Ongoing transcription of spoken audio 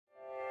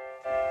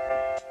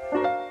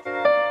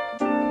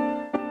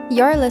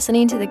You're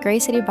listening to the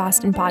Grace City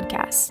Boston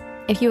podcast.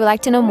 If you would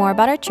like to know more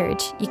about our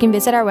church, you can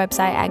visit our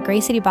website at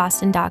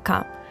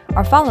gracecityboston.com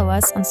or follow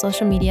us on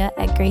social media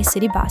at Grace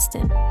City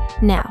Boston.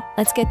 Now,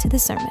 let's get to the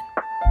sermon.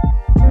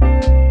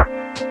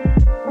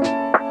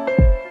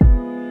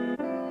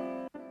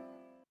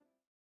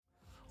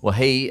 Well,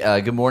 hey,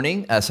 good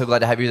morning. So glad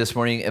to have you this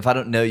morning. If I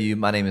don't know you,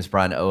 my name is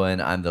Brian Owen.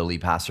 I'm the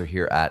lead pastor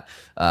here at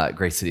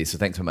Grace City. So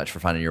thanks so much for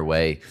finding your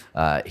way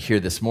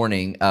here this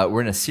morning. We're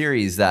in a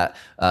series that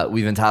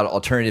we've entitled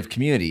Alternative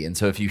Community. And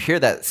so if you hear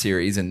that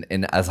series,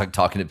 and as I'm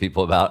talking to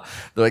people about,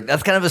 they're like,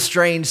 that's kind of a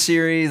strange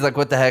series. Like,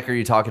 what the heck are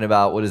you talking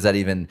about? What does that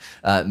even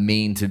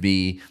mean to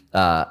be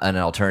an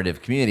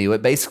alternative community?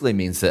 What basically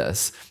means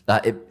this.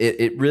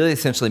 It really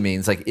essentially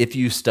means, like, if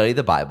you study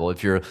the Bible,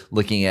 if you're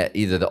looking at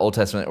either the Old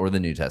Testament or the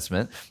New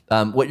Testament,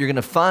 what you're going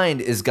to find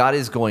is God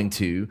is going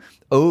to,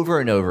 over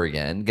and over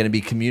again, going to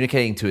be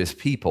communicating to his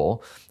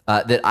people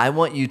that I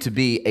want you to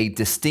be a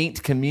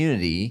distinct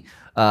community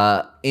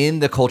in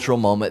the cultural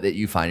moment that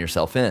you find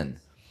yourself in.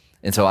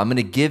 And so I'm going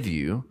to give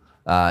you,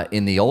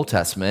 in the Old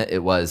Testament,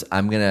 it was,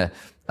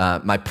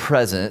 my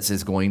presence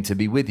is going to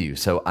be with you.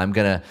 So I'm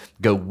going to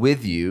go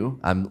with you.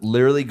 I'm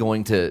literally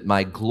going to,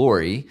 my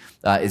glory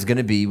is going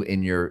to be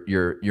in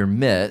your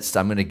midst.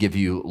 I'm going to give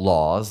you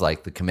laws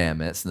like the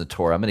commandments and the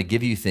Torah. I'm going to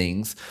give you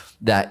things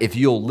that if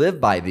you'll live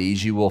by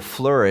these, you will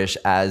flourish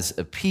as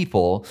a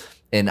people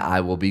and I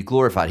will be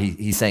glorified.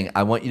 He's saying,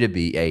 I want you to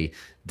be a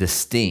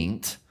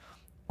distinct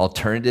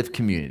alternative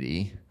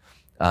community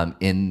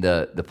in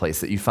the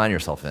place that you find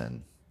yourself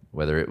in,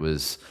 whether it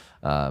was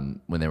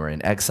when they were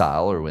in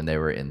exile or when they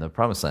were in the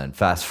promised land.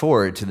 Fast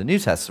forward to the New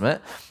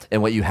Testament,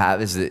 and what you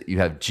have is that you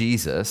have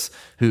Jesus,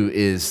 who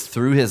is,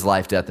 through his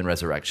life, death, and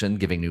resurrection,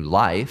 giving new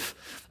life.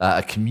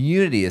 A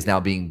community is now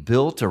being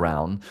built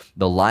around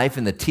the life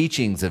and the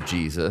teachings of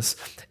Jesus.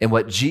 And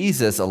what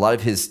Jesus, a lot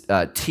of his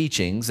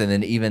teachings, and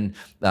then even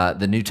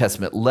the New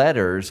Testament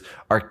letters,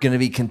 are going to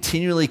be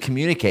continually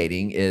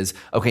communicating is,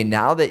 okay,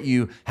 now that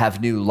you have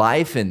new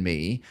life in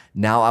me,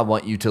 now I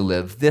want you to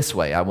live this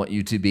way. I want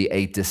you to be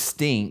a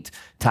distinct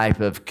type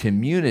of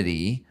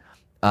community,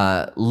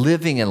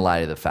 living in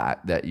light of the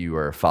fact that you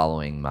are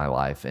following my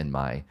life and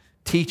my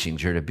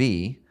teachings. You're to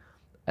be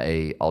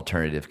a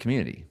alternative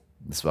community.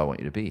 This is what I want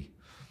you to be.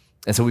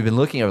 And so we've been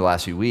looking over the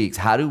last few weeks,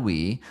 how do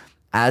we,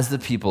 as the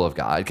people of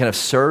God, kind of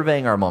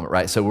surveying our moment,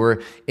 right? So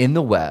we're in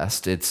the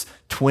West. It's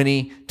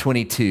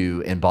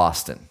 2022 in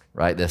Boston,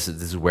 right? This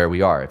is where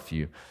we are. If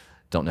you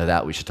don't know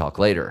that, we should talk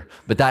later.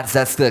 But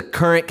that's the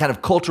current kind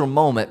of cultural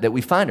moment that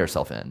we find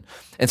ourselves in.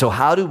 And so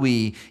how do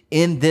we,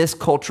 in this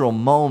cultural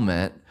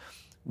moment,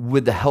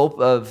 with the help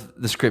of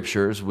the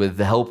scriptures, with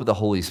the help of the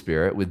Holy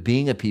Spirit, with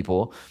being a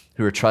people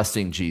who are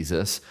trusting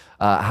Jesus,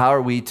 how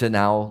are we to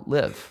now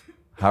live?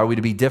 How are we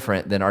to be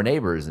different than our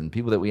neighbors and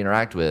people that we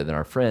interact with and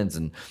our friends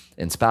and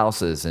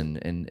spouses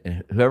and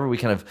whoever we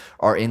kind of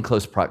are in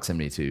close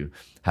proximity to?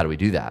 How do we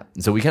do that?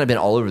 And so we kind of been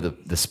all over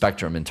the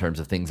spectrum in terms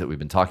of things that we've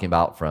been talking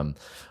about, from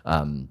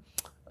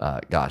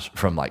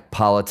from like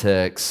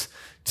politics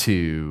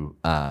to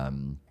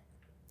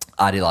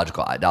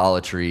ideological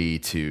idolatry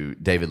to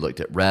David looked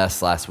at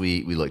rest last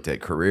week. We looked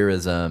at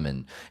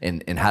careerism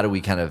and how do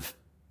we kind of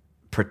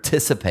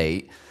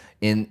participate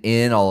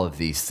in all of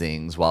these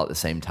things while at the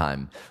same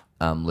time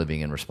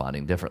living and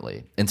responding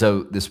differently. And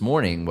so this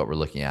morning, what we're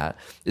looking at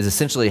is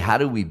essentially how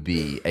do we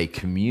be a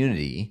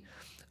community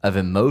of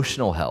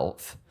emotional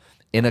health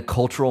in a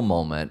cultural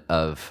moment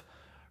of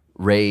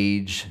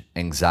rage,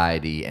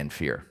 anxiety, and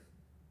fear?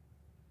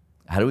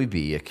 How do we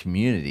be a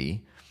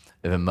community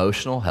of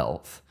emotional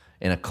health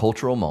in a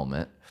cultural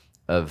moment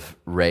of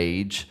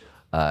rage,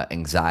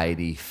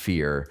 anxiety,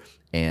 fear,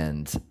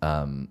 and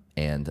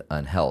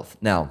unhealth?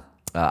 Now,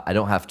 I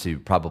don't have to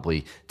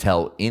probably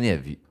tell any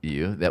of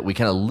you that we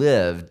kind of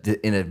lived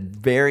in a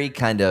very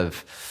kind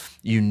of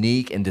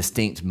unique and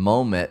distinct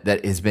moment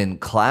that has been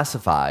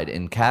classified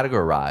and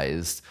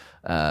categorized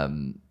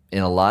in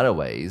a lot of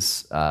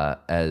ways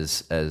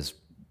as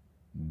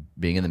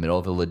being in the middle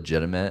of a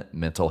legitimate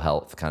mental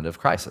health kind of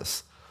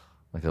crisis,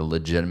 like a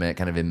legitimate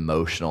kind of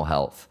emotional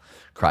health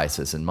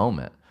crisis and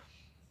moment.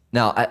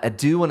 Now, I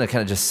do want to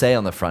kind of just say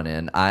on the front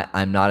end,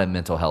 I'm not a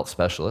mental health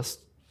specialist.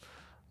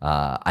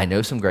 I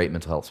know some great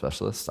mental health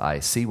specialists.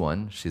 I see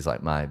one. She's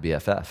like my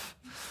BFF.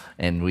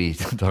 And we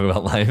talk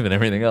about life and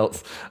everything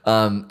else.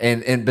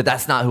 But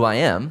that's not who I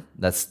am.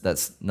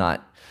 That's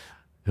not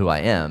who I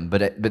am.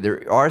 But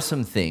there are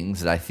some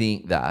things that I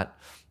think that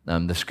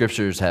the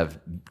scriptures have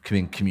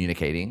been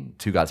communicating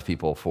to God's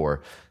people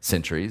for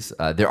centuries.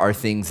 There are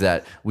things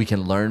that we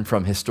can learn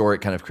from historic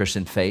kind of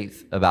Christian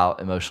faith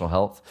about emotional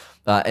health.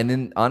 And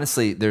then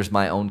honestly, there's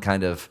my own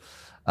kind of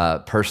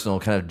personal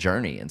kind of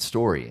journey and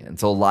story. And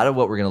so a lot of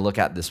what we're going to look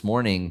at this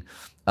morning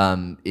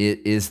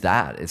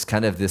it's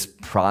kind of this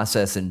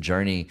process and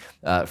journey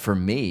for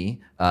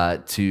me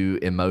to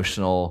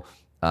emotional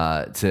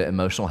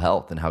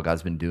health and how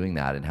God's been doing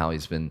that and how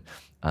he's been,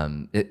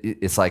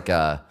 it's like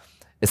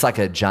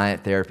a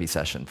giant therapy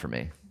session for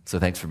me. So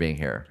thanks for being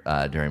here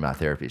during my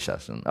therapy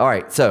session. All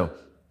right, so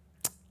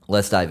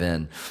let's dive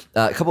in.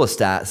 A couple of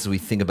stats as we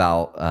think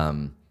about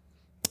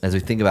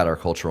our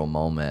cultural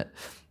moment.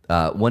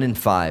 1 in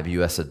 5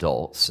 U.S.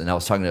 adults, and I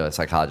was talking to a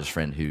psychiatrist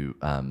friend who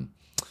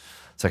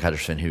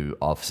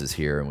offices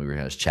here, and we were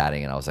kind of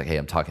chatting, and I was like, hey,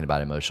 I'm talking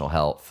about emotional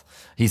health.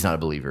 He's not a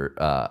believer.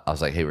 I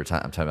was like, hey, I'm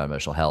talking about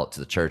emotional health to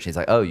the church. He's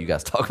like, oh, you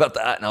guys talk about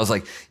that? And I was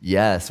like,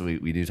 yes,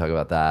 we do talk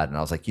about that. And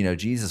I was like,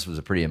 Jesus was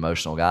a pretty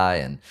emotional guy.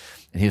 And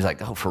he was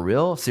like, oh, for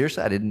real?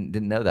 Seriously? I didn't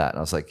know that. And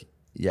I was like,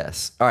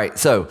 yes. All right.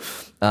 So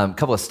a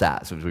couple of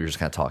stats, which we were just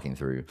kind of talking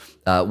through.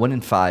 1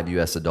 in 5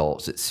 U.S.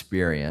 adults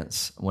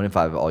experience, 1 in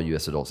 5 of all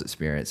U.S. adults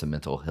experience a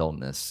mental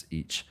illness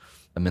each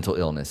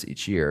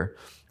year.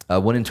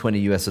 1 in 20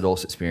 U.S.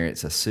 adults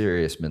experience a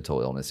serious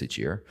mental illness each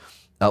year.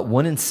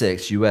 1 in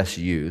 6 U.S.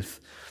 youth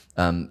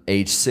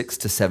age 6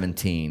 to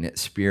 17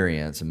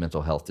 experience a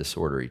mental health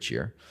disorder each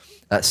year.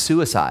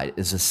 Suicide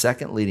is the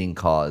second leading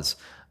cause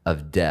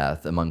of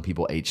death among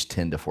people aged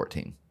 10 to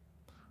 14.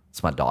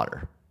 It's my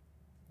daughter.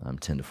 I'm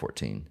 10 to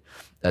 14.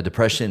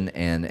 Depression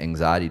and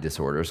anxiety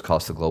disorders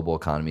cost the global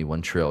economy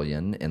 $1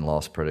 trillion in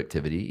lost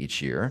productivity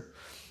each year.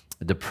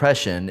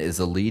 Depression is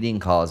the leading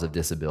cause of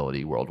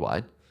disability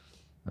worldwide,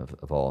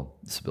 of all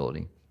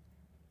disability.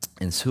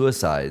 And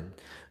suicide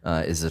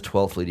is the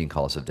 12th leading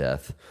cause of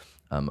death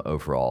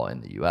overall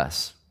in the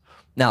U.S.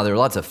 Now, there are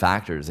lots of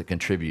factors that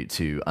contribute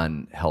to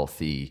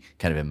unhealthy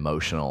kind of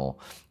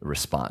emotional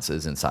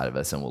responses inside of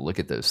us, and we'll look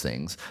at those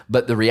things.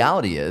 But the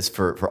reality is,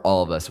 for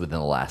all of us within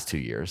the last 2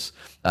 years,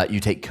 you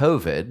take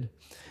COVID,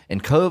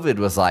 and COVID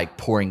was like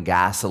pouring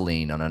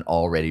gasoline on an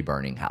already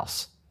burning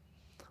house.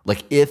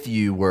 Like if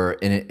you were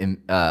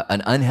an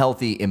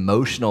unhealthy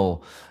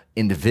emotional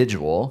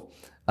individual,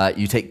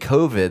 you take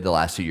COVID the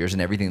last 2 years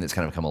and everything that's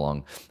kind of come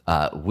along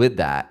with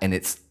that, and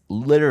it's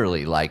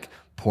literally like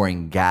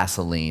pouring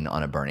gasoline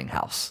on a burning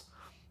house.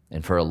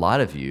 And for a lot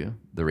of you,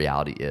 the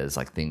reality is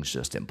like things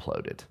just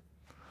imploded.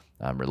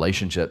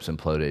 Relationships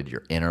imploded.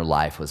 Your inner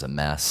life was a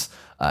mess.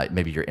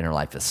 Maybe your inner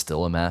life is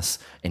still a mess,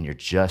 and you're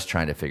just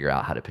trying to figure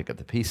out how to pick up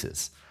the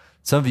pieces.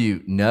 Some of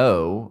you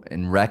know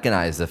and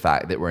recognize the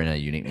fact that we're in a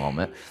unique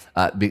moment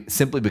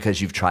simply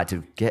because you've tried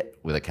to get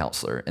with a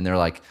counselor, and they're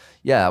like,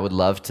 yeah, I would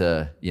love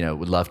to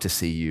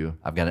see you.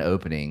 I've got an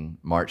opening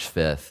March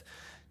 5th,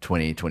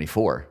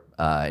 2024.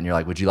 And you're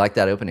like, would you like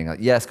that opening?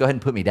 Like, yes, go ahead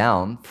and put me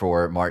down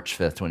for March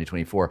 5th,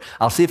 2024.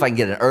 I'll see if I can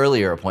get an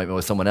earlier appointment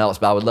with someone else,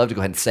 but I would love to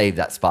go ahead and save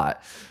that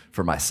spot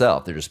for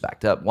myself. They're just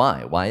backed up.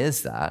 Why? Why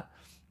is that?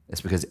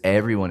 It's because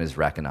everyone is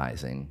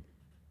recognizing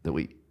that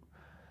we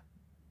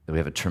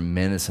have a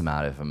tremendous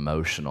amount of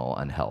emotional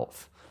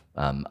unhealth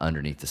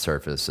underneath the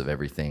surface of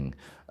everything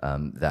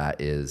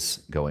that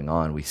is going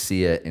on. We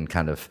see it in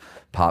kind of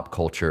pop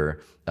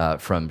culture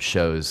from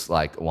shows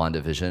like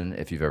WandaVision.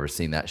 If you've ever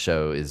seen that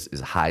show, is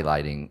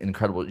highlighting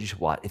incredible. You should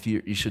watch.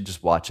 You should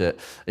just watch it.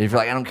 And if you're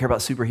like, I don't care about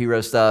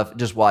superhero stuff,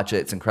 just watch it.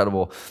 It's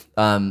incredible.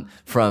 From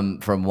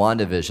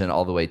WandaVision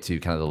all the way to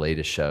kind of the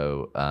latest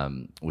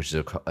show, which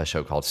is a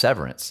show called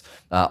Severance.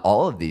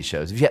 All of these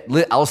shows.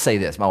 I'll say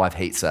this. My wife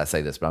hates that I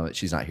say this, but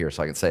she's not here,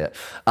 so I can say it.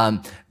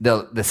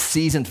 The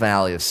season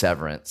finale of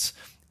Severance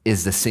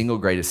is the single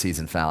greatest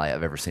season finale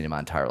I've ever seen in my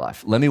entire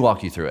life. Let me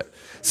walk you through it.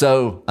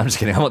 So, I'm just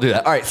kidding, I won't do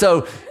that. All right,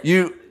 so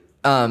you,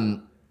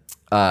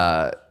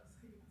 all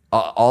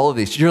of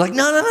these, you're like,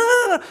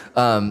 no.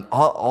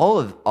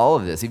 All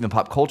of this, even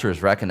pop culture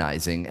is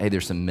recognizing, hey,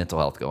 there's some mental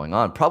health going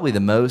on. Probably the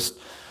most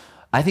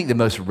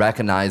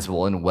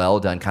recognizable and well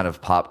done kind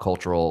of pop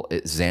cultural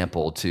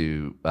example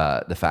to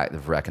the fact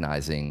of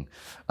recognizing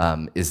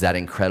is that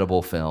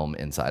incredible film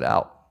Inside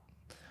Out,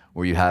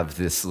 where you have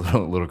this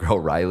little girl,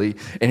 Riley,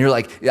 and you're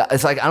like, yeah,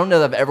 it's like, I don't know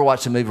that I've ever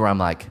watched a movie where I'm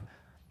like,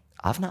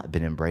 I've not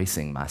been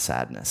embracing my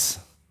sadness.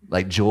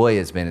 Like joy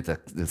has been at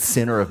the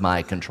center of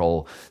my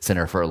control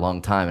center for a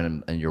long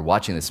time, and you're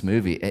watching this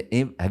movie.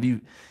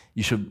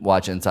 You should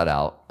watch Inside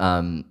Out,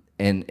 and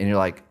you're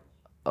like,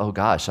 oh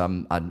gosh,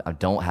 I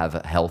don't have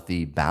a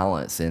healthy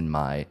balance in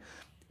my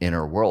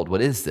inner world.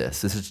 What is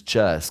this? This is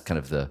just kind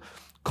of the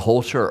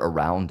culture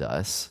around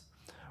us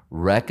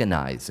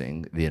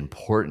recognizing the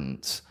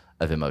importance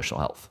of emotional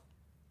health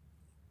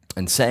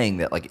and saying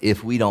that, like,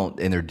 if we don't,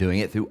 and they're doing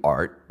it through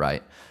art,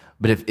 right?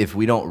 But if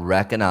we don't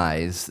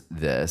recognize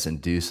this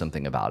and do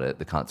something about it,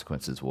 the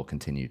consequences will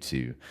continue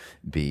to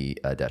be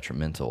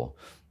detrimental.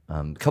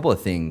 A couple of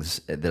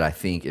things that I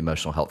think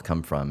emotional health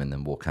come from, and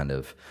then we'll kind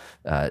of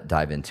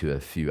dive into a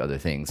few other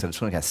things. So I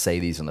just want to kind of say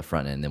these on the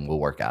front end, and then we'll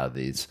work out of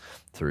these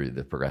through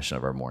the progression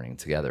of our morning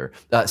together.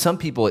 Some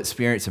people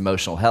experience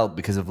emotional health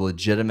because of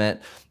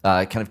legitimate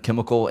kind of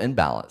chemical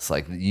imbalance.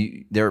 Like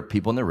there are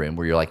people in the room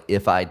where you're like,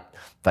 if I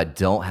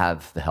don't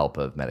have the help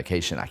of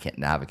medication, I can't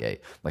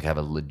navigate. Like I have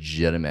a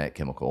legitimate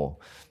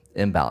chemical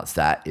imbalance.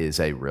 That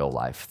is a real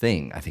life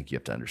thing. I think you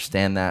have to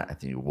understand that. I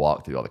think you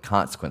walk through all the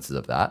consequences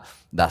of that.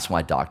 That's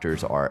why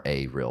doctors are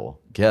a real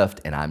gift,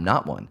 and I'm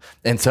not one.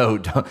 And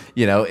so,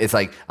 it's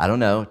like, I don't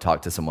know,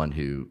 talk to someone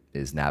who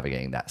is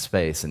navigating that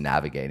space and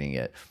navigating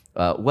it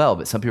well.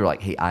 But some people are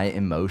like, hey, I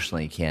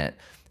emotionally can't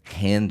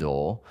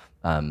handle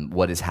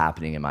what is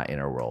happening in my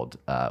inner world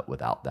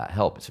without that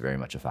help. It's very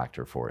much a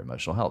factor for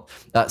emotional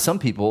health. Some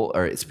people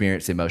are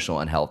experience emotional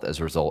unhealth as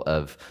a result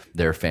of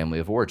their family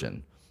of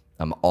origin.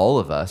 All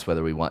of us,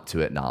 whether we want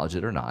to acknowledge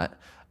it or not,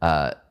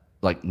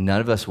 like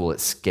none of us will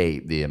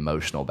escape the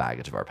emotional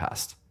baggage of our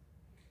past.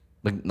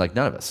 Like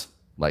none of us.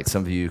 Like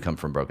some of you come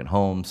from broken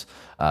homes.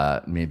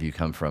 Many of you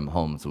come from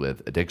homes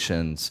with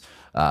addictions.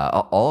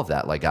 All of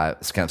that. Like I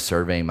was kind of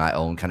surveying my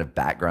own kind of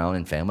background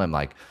and family. I'm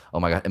like, oh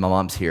my God. And my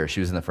mom's here.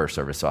 She was in the first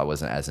service, so I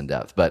wasn't as in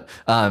depth. But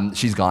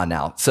she's gone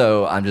now.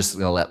 So I'm just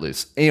going to let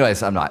loose.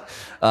 Anyways, I'm not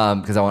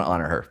because I want to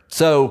honor her.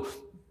 So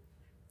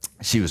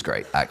she was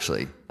great,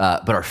 actually.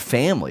 But our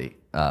family,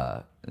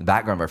 the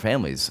background of our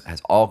families has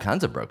all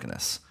kinds of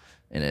brokenness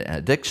and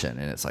addiction.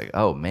 And it's like,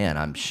 oh man,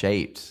 I'm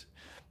shaped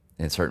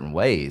in certain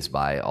ways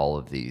by all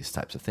of these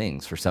types of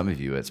things. For some of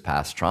you, it's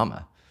past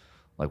trauma.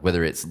 Like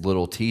whether it's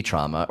little t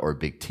trauma or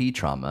big T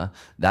trauma,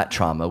 that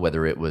trauma,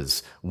 whether it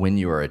was when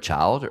you were a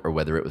child or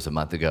whether it was a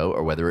month ago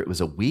or whether it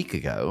was a week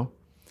ago,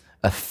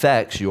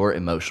 affects your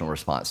emotional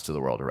response to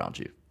the world around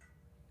you.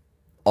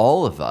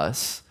 All of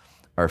us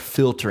are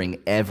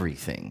filtering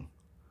everything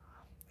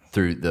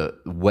through the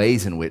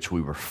ways in which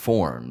we were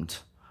formed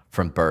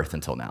from birth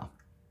until now.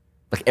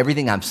 Like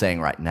everything I'm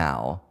saying right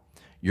now,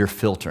 you're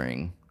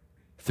filtering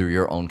through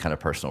your own kind of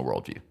personal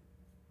worldview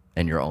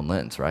and your own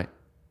lens, right?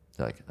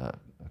 Like,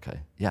 okay,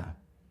 yeah,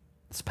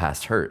 it's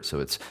past hurt, so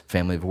it's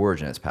family of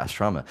origin, it's past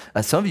trauma.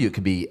 Some of you, it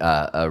could be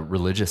a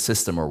religious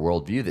system or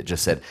worldview that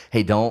just said,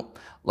 hey, don't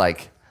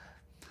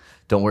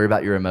worry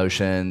about your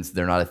emotions.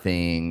 They're not a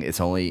thing.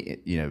 It's only,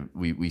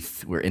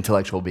 we're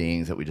intellectual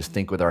beings that we just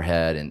think with our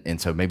head.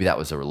 And so maybe that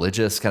was a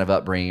religious kind of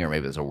upbringing, or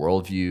maybe it was a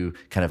worldview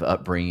kind of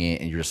upbringing.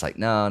 And you're just like,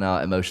 no,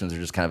 emotions are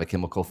just kind of a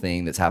chemical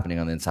thing that's happening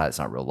on the inside. It's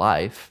not real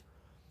life.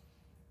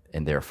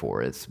 And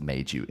therefore, it's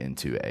made you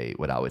into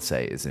what I would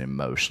say is an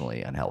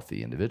emotionally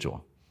unhealthy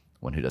individual,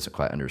 one who doesn't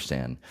quite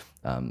understand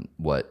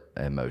what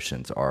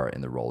emotions are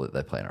and the role that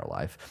they play in our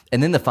life.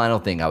 And then the final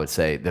thing I would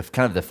say, the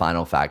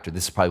final factor,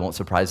 this probably won't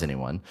surprise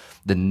anyone,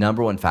 the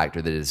number one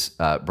factor that has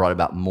brought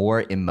about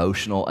more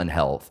emotional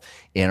unhealth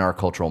in our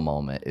cultural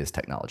moment is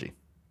technology.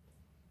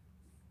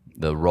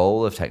 The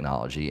role of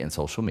technology and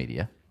social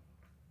media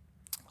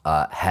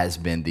has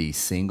been the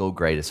single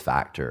greatest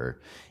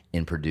factor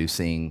in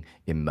producing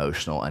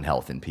emotional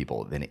unhealth in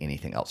people than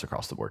anything else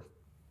across the board.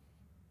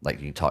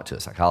 Like you can talk to a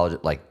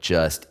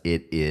psychologist,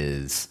 it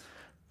is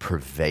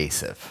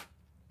pervasive.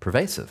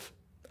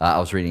 I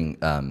was reading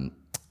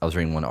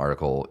one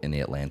article in the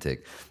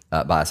Atlantic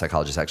by a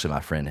psychologist. Actually, my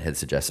friend had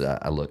suggested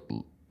I look,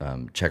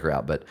 check her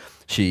out, but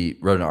she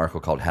wrote an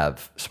article called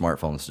 "Have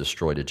Smartphones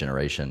Destroyed a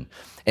Generation?"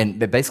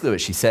 And basically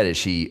what she said is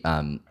she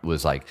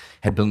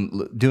had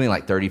been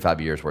doing 35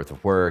 years worth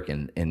of work,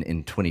 and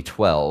in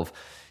 2012,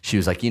 she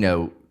was like,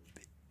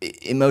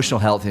 emotional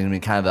health has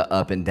been kind of an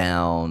up and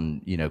down,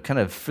 kind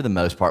of for the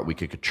most part, we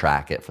could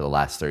track it for the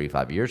last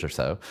 35 years or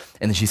so.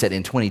 And then she said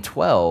in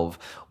 2012,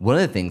 one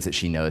of the things that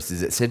she noticed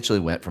is it essentially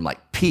went from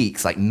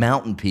peaks,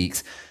 mountain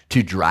peaks,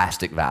 to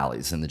drastic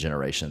valleys in the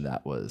generation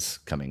that was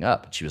coming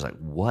up. And she was like,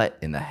 what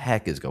in the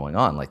heck is going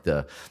on?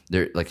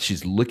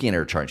 She's looking at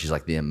her chart and she's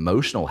like, the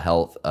emotional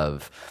health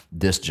of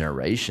this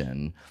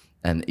generation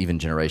and even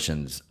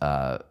generations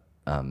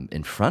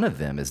in front of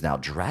them is now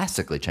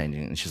drastically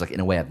changing. And she's like, in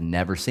a way I've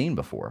never seen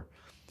before.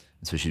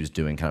 And so she was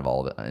doing kind of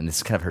all of it. And this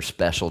is kind of her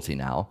specialty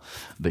now,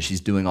 but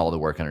she's doing all the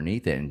work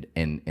underneath it.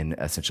 And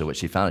essentially what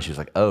she found is she was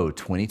like,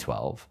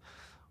 2012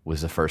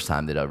 was the first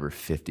time that over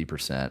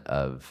 50%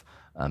 of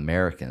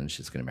Americans,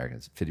 she's going to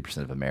Americans, 50%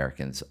 of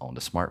Americans owned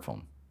a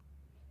smartphone.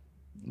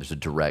 There's a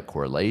direct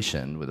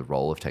correlation with the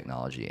role of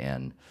technology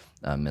and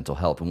mental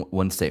health. And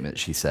one statement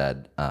she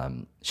said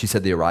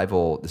the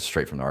arrival, this is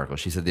straight from the article,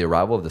 she said the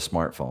arrival of the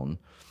smartphone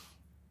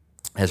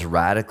has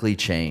radically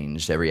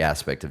changed every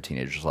aspect of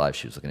teenagers' lives.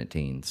 She was looking at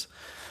teens.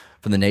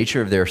 From the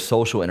nature of their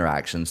social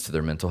interactions to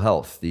their mental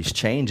health. These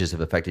changes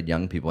have affected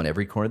young people in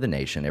every corner of the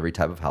nation, every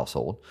type of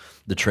household.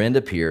 The trend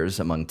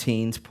appears among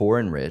teens, poor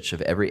and rich,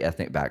 of every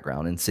ethnic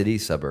background, in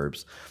cities,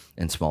 suburbs,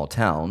 and small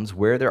towns.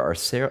 Where there are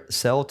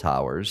cell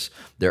towers,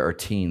 there are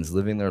teens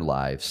living their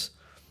lives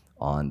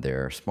on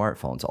their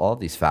smartphones. All of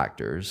these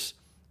factors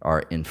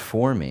are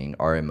informing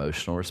our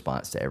emotional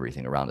response to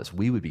everything around us.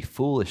 We would be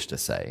foolish to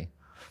say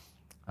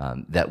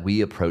that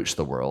we approach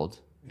the world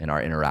in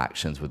our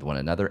interactions with one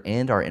another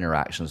and our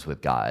interactions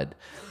with God.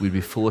 We'd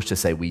be foolish to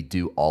say we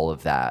do all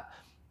of that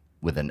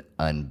with an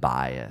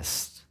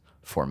unbiased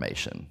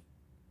formation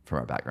from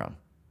our background.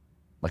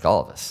 Like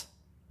all of us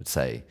would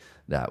say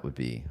that would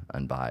be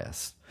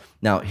unbiased.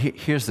 Now,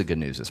 here's the good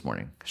news this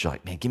morning. Because you're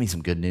like, man, give me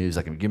some good news.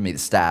 Give me the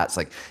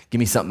stats. Give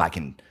me something I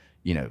can,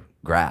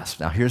 grasp.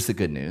 Now, here's the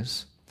good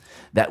news.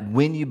 That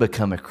when you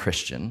become a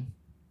Christian,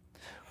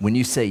 when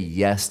you say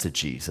yes to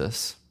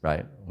Jesus,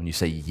 right? When you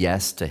say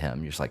yes to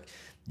him, you're just like,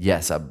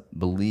 yes, I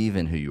believe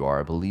in who you are.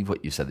 I believe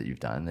what you said that you've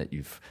done, that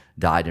you've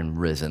died and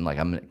risen. I'm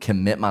going to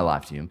commit my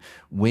life to you.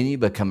 When you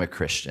become a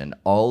Christian,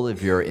 all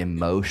of your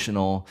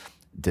emotional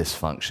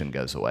dysfunction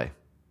goes away.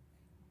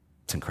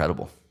 It's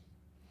incredible.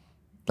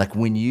 Like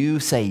when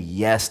you say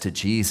yes to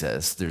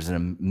Jesus, there's an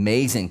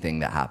amazing thing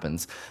that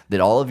happens,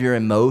 that all of your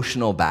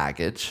emotional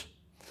baggage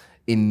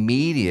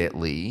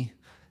immediately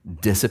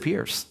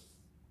disappears.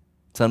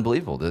 It's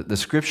unbelievable. The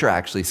scripture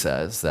actually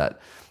says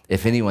that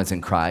if anyone's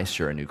in Christ,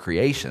 you're a new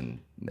creation.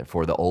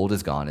 Therefore, the old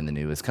is gone and the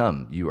new has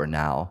come. You are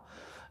now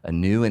a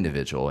new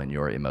individual, and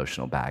your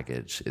emotional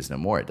baggage is no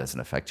more. It doesn't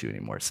affect you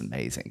anymore. It's an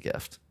amazing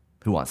gift.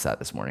 Who wants that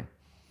this morning?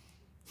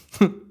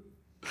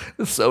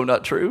 It's so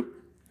not true.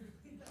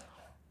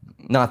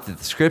 Not that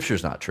the scripture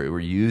is not true.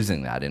 We're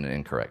using that in an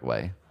incorrect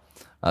way.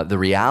 The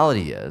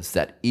reality is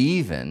that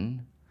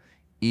even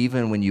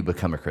when you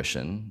become a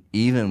Christian,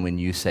 even when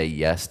you say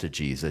yes to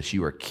Jesus,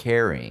 you are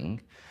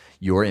carrying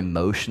your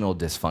emotional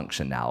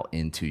dysfunction now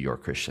into your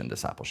Christian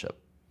discipleship.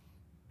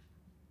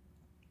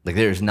 Like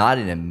there's not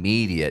an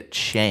immediate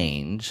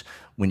change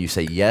when you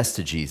say yes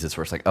to Jesus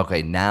where it's like,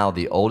 okay, now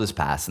the old is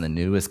past and the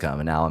new has come,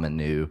 and now I'm a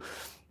new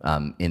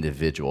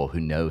individual who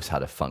knows how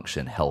to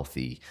function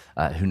healthy,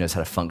 who knows how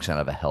to function out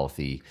of a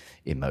healthy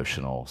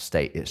emotional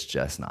state. It's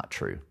just not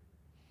true.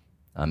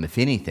 If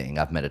anything,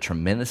 I've met a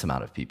tremendous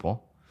amount of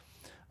people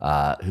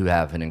who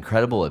have an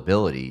incredible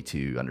ability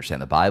to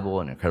understand the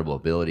Bible, an incredible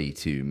ability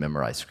to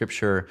memorize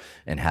scripture,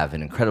 and have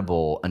an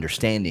incredible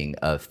understanding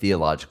of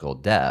theological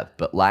depth,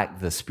 but lack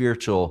the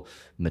spiritual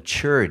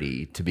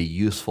maturity to be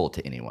useful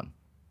to anyone.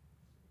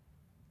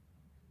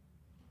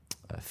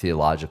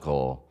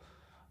 Theological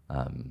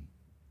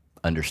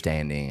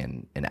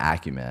understanding and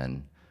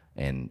acumen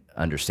and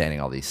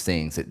understanding all these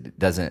things, it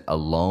doesn't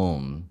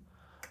alone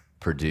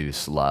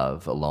produce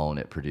love. Alone,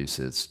 it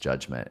produces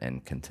judgment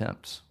and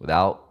contempt.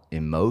 Without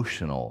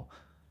emotional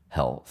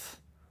health,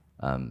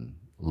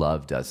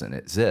 love doesn't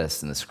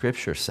exist. And the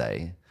scriptures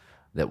say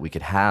that we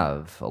could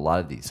have a lot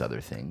of these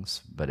other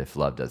things, but if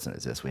love doesn't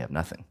exist, we have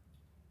nothing.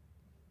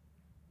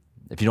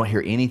 If you don't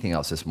hear anything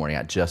else this morning,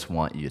 I just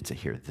want you to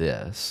hear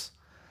this.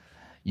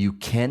 You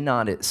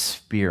cannot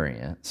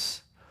experience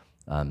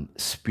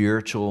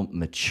spiritual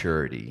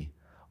maturity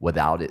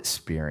without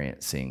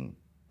experiencing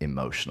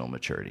emotional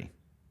maturity.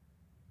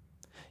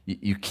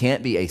 You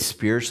can't be a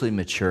spiritually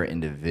mature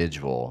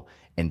individual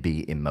and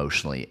be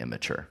emotionally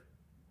immature.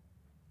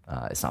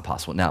 It's not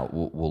possible. Now,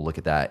 we'll look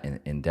at that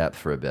in depth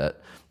for a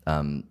bit,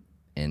 and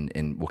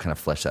we'll kind of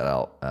flesh that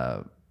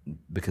out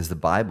because the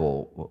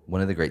Bible,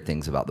 one of the great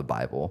things about the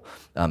Bible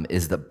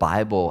is the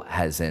Bible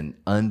has an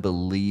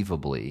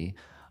unbelievably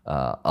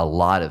a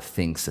lot of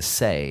things to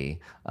say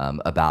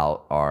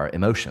about our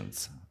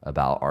emotions,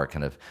 about our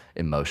kind of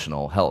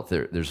emotional health.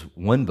 There's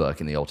one book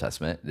in the Old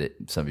Testament that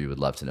some of you would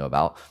love to know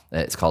about.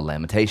 It's called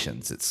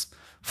Lamentations. It's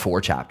 4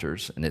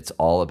 chapters, and it's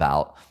all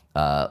about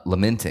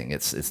lamenting.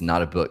 It's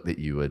not a book that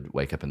you would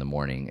wake up in the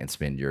morning and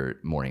spend your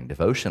morning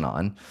devotion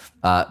on,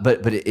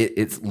 but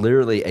it's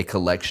literally a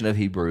collection of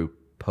Hebrew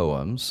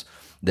poems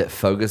that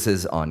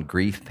focuses on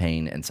grief,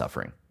 pain, and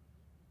suffering.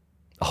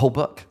 A whole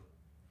book.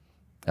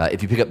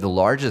 If you pick up the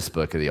largest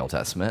book of the Old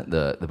Testament,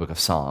 the book of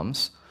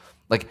Psalms,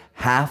 like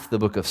half the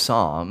book of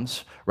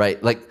Psalms,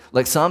 right?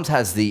 Like Psalms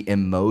has the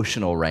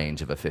emotional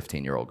range of a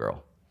 15-year-old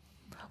girl.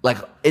 Like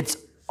it's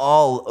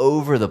all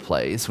over the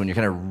place when you're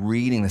kind of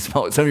reading this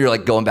poem. Some of you are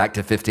like going back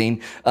to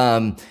 15.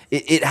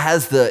 It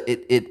has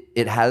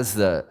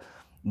the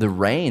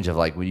range of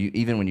like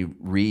when you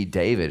read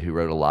David, who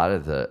wrote a lot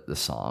of the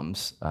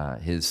Psalms,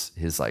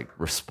 his like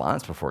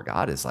response before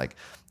God is like,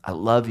 I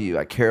love you,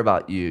 I care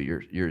about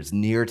you, you're as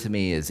near to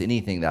me as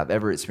anything that I've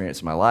ever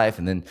experienced in my life.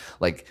 And then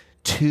like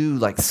 2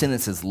 like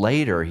sentences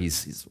later,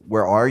 he's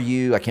where are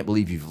you? I can't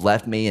believe you've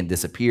left me and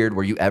disappeared.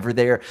 Were you ever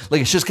there? Like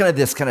it's just kind of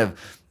this kind of,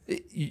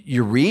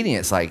 you're reading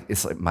it's like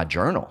my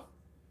journal,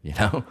 you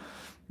know?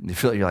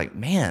 You're like,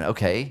 man,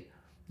 okay,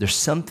 there's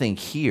something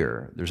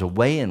here. There's a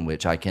way in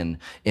which I can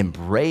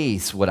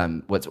embrace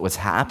what's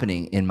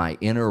happening in my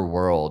inner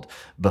world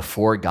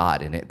before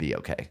God and it be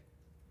okay.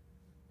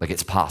 Like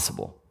it's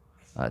possible.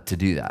 To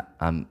do that,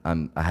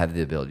 I have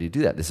the ability to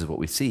do that. This is what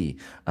we see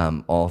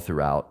all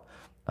throughout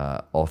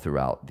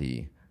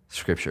the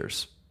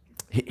scriptures.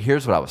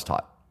 Here's what I was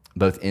taught,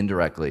 both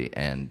indirectly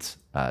and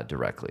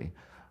directly,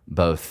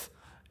 both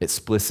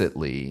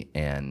explicitly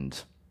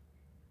and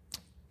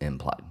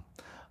implied.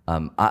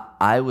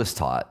 I was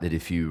taught that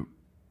if you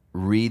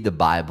read the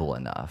Bible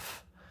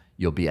enough,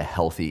 you'll be a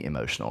healthy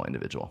emotional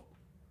individual.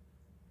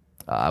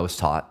 I was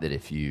taught that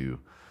if you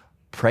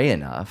pray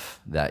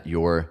enough, that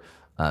your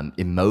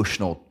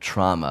emotional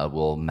trauma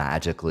will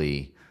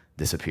magically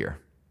disappear.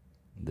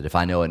 That if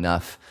I know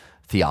enough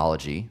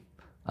theology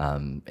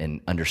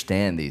and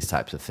understand these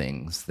types of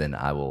things, then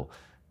I will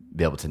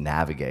be able to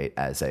navigate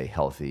as a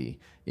healthy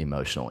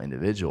emotional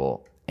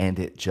individual. And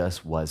it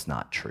just was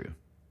not true.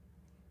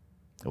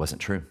 It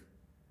wasn't true.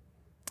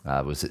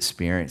 I was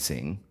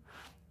experiencing,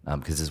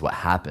 because this is what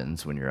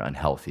happens when you're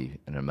unhealthy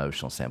in an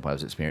emotional standpoint, I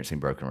was experiencing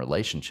broken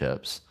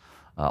relationships,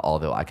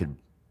 although I could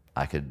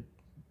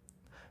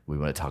we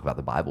want to talk about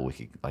the Bible, we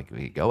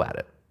could go at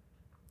it.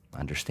 I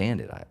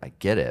understand it. I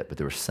get it. But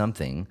there was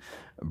something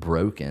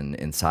broken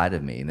inside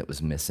of me that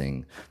was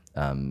missing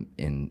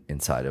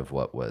inside of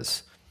what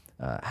was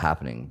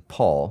happening.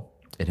 Paul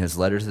in his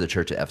letter to the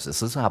church at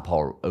Ephesus. Listen to how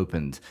Paul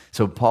opened.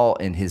 So Paul,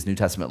 in his New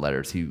Testament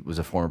letters, he was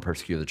a former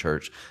persecutor of the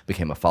church,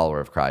 became a follower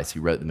of Christ. He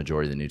wrote the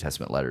majority of the New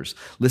Testament letters.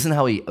 Listen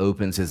how he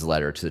opens his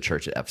letter to the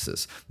church at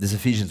Ephesus. This is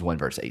Ephesians 1,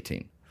 verse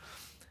 18.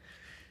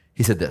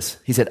 He said this.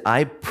 He said,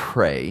 I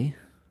pray,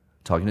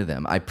 talking to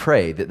them, I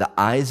pray that the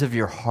eyes of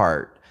your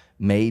heart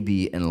may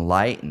be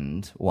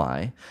enlightened.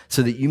 Why?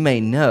 So that you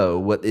may know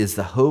what is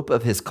the hope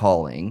of his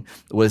calling,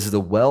 what is the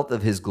wealth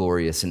of his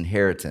glorious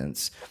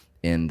inheritance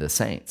in the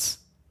saints.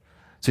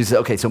 So he said,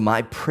 okay, so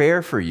my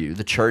prayer for you,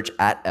 the church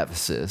at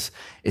Ephesus,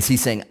 is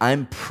he's saying,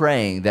 I'm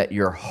praying that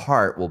your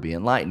heart will be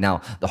enlightened.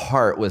 Now, the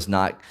heart was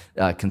not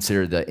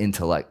considered the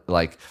intellect,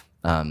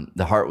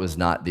 the heart was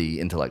not the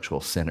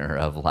intellectual center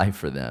of life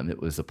for them. It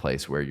was the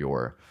place where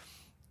your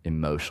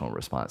emotional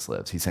response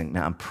lives. He's saying,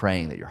 now I'm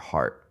praying that your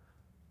heart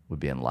would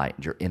be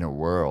enlightened, your inner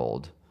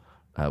world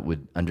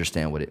would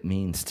understand what it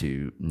means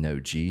to know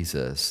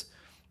Jesus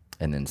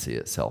and then see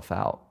itself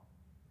out.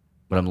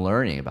 What I'm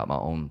learning about my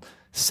own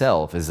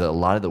self is that a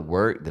lot of the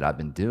work that I've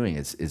been doing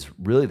is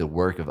really the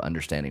work of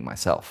understanding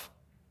myself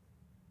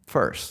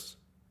first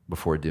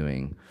before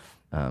doing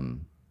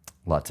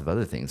lots of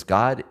other things.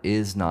 God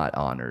is not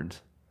honored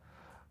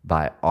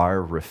by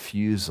our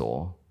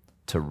refusal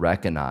to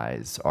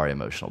recognize our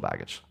emotional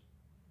baggage,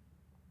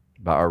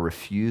 by our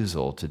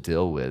refusal to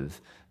deal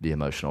with the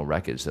emotional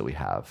wreckage that we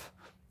have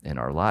in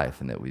our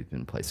life and that we've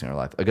been placing in our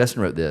life.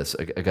 Augustine wrote this.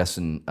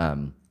 Augustine,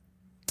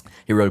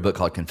 he wrote a book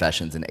called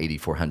Confessions in AD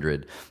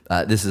 400.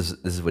 This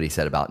is what he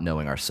said about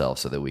knowing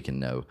ourselves so that we can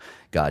know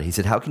God. He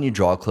said, how can you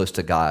draw close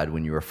to God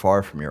when you are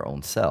far from your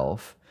own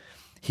self?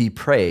 He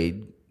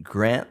prayed,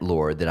 grant,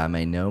 Lord, that I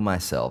may know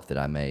myself, that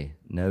I may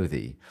know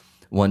thee.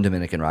 One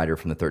Dominican writer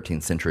from the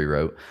 13th century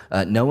wrote,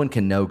 no one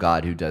can know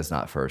God who does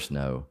not first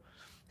know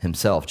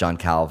himself. John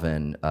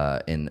Calvin,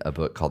 in a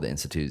book called The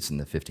Institutes in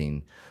the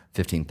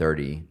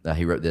 1530,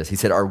 he wrote this. He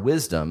said, our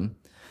wisdom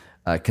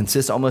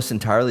consists almost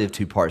entirely of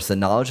two parts, the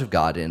knowledge of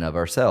God and of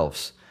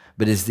ourselves.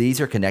 But as these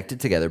are connected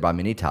together by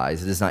many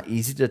ties, it is not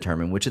easy to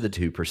determine which of the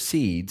two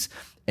proceeds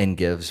and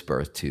gives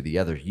birth to the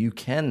other. You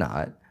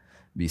cannot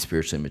be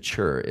spiritually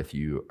mature if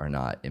you are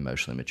not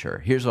emotionally mature.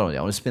 Here's what I want to do.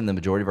 I want to spend the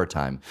majority of our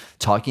time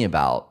talking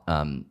about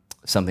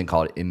something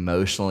called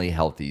emotionally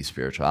healthy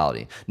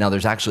spirituality. Now,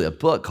 there's actually a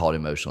book called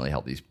Emotionally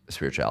Healthy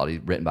Spirituality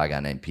written by a guy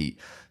named Pete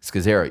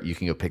Scazzero. You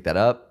can go pick that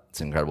up. It's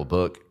an incredible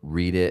book.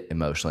 Read it,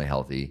 Emotionally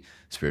Healthy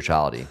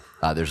Spirituality.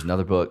 There's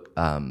another book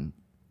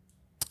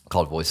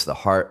called Voice of the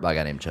Heart by a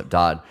guy named Chuck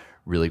Dodd.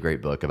 Really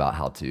great book about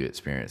how to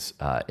experience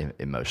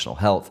emotional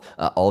health.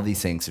 All of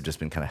these things have just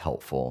been kind of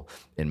helpful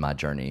in my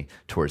journey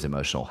towards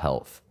emotional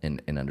health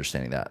and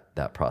understanding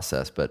that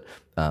process. But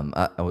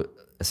I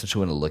essentially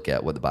want to look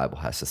at what the Bible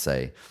has to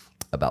say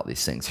about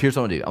these things. Here's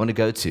what I want to do. I want to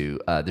go to,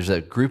 there's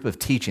a group of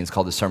teachings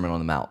called the Sermon on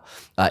the Mount.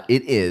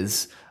 It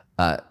is,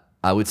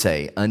 I would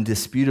say,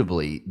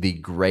 undisputably the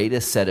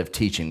greatest set of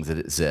teachings that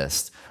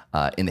exist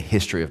in the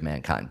history of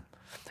mankind.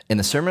 And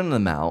the Sermon on the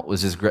Mount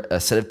was a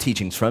set of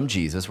teachings from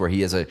Jesus where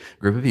he has a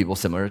group of people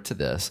similar to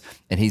this,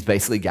 and he's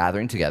basically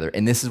gathering together,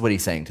 and this is what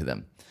he's saying to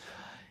them.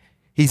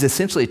 He's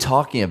essentially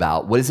talking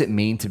about what does it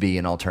mean to be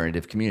an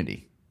alternative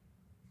community?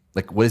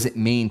 Like, what does it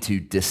mean to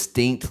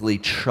distinctly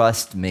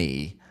trust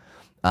me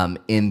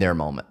in their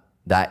moment?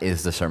 That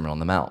is the Sermon on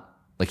the Mount.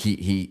 Like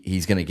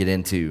he's going to get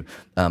into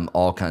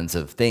all kinds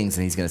of things,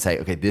 and he's going to say,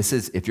 okay, this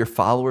is, if you're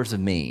followers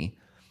of me,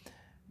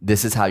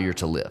 this is how you're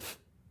to live.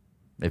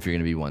 If you're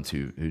going to be ones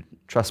who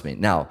trust me.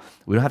 Now,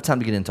 we don't have time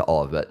to get into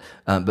all of it,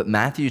 but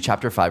Matthew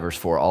chapter 5, verse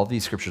 4, all of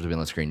these scriptures will be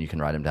on the screen. You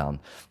can write them down,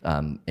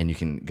 and you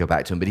can go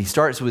back to them. But he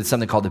starts with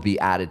something called the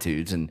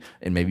Beatitudes, and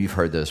maybe you've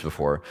heard those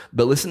before.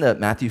 But listen to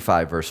Matthew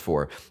 5, verse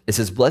 4. It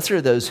says, blessed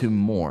are those who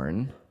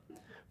mourn,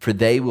 for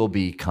they will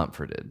be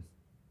comforted.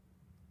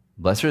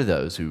 Blessed are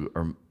those who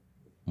are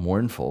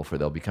mournful, for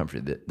they'll be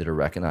comforted, that are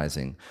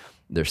recognizing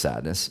their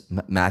sadness.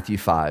 Matthew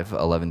 5,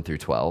 11 through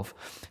 12.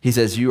 He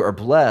says, you are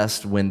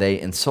blessed when they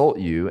insult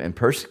you and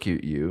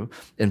persecute you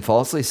and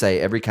falsely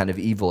say every kind of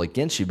evil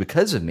against you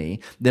because of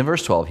me. Then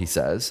verse 12, he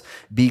says,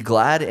 be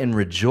glad and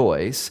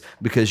rejoice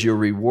because your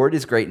reward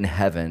is great in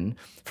heaven,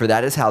 for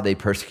that is how they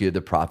persecuted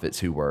the prophets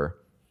who were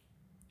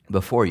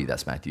before you.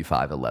 That's Matthew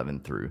 5, 11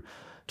 through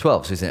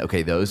 12. So he's saying,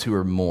 okay, those who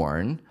are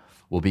mourn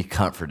will be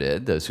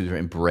comforted. Those who are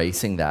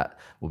embracing that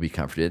will be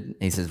comforted. And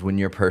he says, when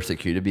you're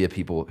persecuted, be a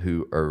people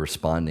who are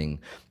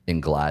responding in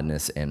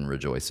gladness and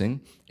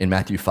rejoicing. In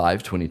Matthew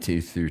 5,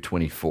 22 through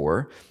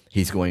 24,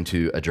 he's going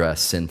to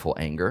address sinful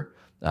anger,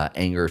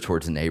 anger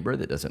towards a neighbor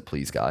that doesn't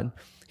please God.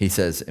 He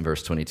says in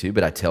verse 22,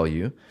 but I tell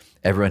you,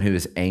 everyone who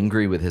is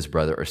angry with his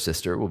brother or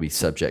sister will be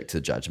subject to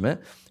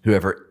judgment.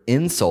 Whoever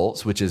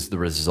insults, which is the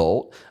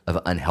result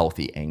of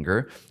unhealthy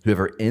anger,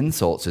 whoever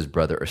insults his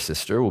brother or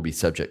sister will be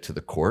subject to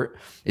the court.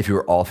 If you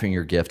are offering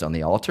your gift on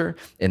the altar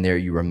and there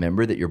you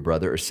remember that your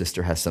brother or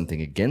sister has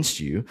something against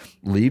you,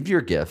 leave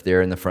your gift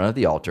there in the front of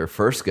the altar.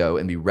 First go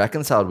and be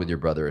reconciled with your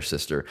brother or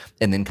sister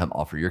and then come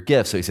offer your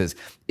gift. So he says,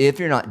 if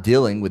you're not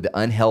dealing with the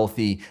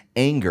unhealthy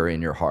anger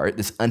in your heart,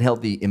 this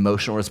unhealthy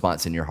emotional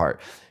response in your heart,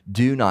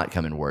 do not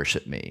come and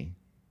worship me.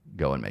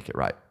 Go and make it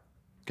right.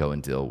 Go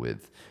and deal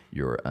with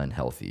your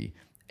unhealthy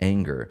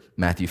anger.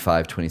 Matthew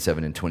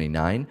 5:27 and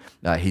 29,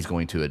 he's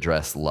going to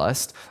address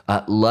lust.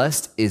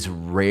 Lust is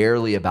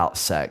rarely about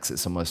sex.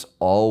 It's almost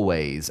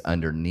always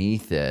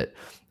underneath it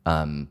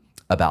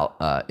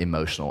about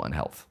emotional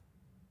unhealth.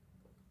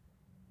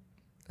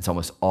 It's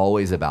almost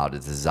always about a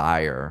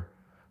desire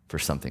for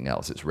something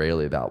else. It's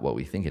rarely about what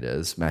we think it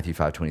is. Matthew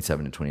 5:27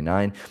 and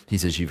 29, he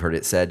says, you've heard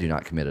it said, do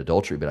not commit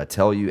adultery. But I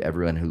tell you,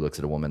 everyone who looks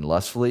at a woman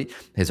lustfully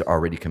has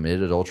already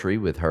committed adultery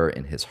with her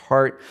in his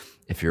heart.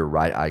 If your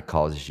right eye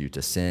causes you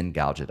to sin,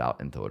 gouge it out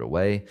and throw it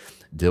away.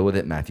 Deal with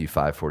it. Matthew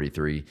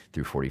 5:43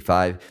 through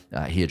 45.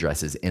 He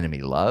addresses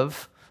enemy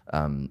love.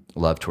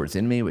 Love towards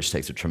enemy, which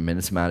takes a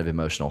tremendous amount of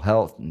emotional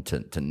health, and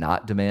to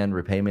not demand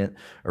repayment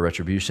or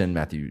retribution.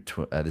 Matthew,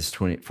 this is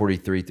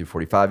 43 through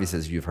 45. He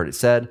says, you've heard it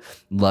said,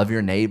 love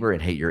your neighbor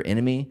and hate your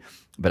enemy.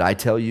 But I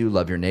tell you,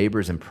 love your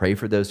neighbors and pray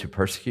for those who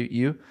persecute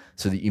you,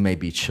 so that you may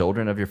be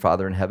children of your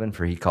Father in heaven,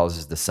 for he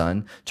causes the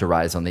sun to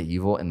rise on the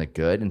evil and the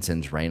good and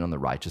sends rain on the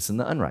righteous and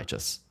the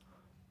unrighteous.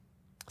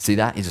 See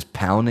that? He's just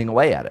pounding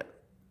away at it.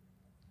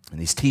 And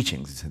these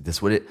teachings, this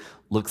is what it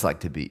looks like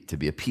to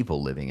be a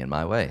people living in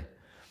my way.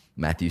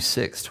 Matthew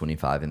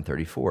 6:25 and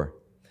 34.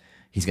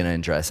 He's going to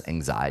address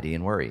anxiety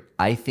and worry.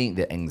 I think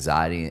that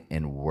anxiety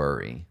and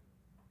worry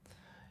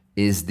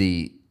is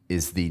the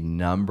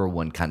number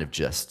one kind of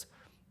just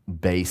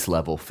base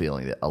level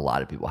feeling that a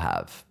lot of people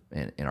have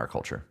in our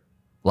culture.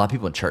 A lot of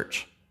people in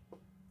church,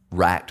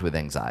 racked with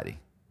anxiety.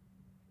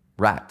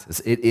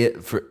 Racked.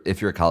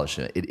 If you're a college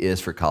student, it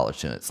is for college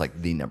students. It's like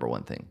the number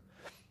one thing.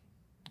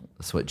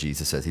 That's what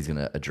Jesus says. He's going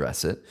to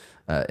address it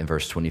in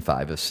verse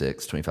 25 of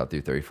 6, 25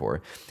 through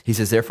 34. He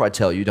says, therefore I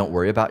tell you, don't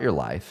worry about your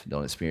life.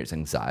 Don't experience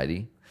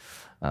anxiety,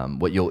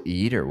 what you'll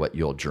eat or what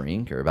you'll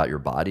drink, or about your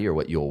body or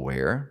what you'll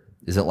wear.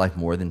 Isn't life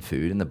more than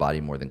food and the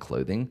body more than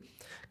clothing?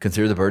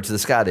 Consider the birds of the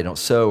sky. They don't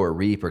sow or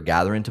reap or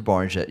gather into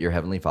barns, yet your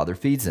heavenly Father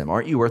feeds them.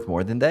 Aren't you worth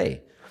more than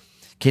they?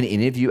 Can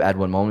any of you add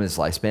 1 moment of his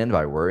lifespan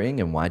by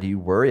worrying? And why do you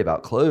worry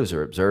about clothes,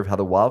 or observe how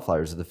the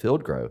wildflowers of the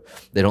field grow?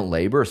 They don't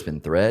labor or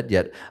spin thread,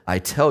 yet I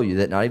tell you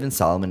that not even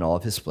Solomon in all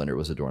of his splendor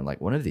was adorned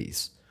like one of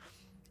these.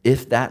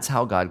 If that's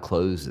how God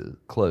clothes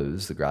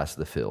the grass of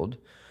the field,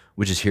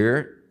 which is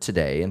here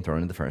today and thrown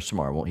into the furnace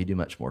tomorrow, won't he do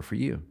much more for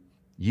you?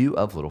 You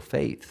of little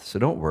faith. So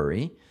don't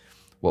worry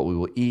what we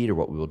will eat or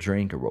what we will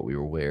drink or what we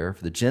will wear,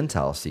 for the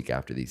Gentiles seek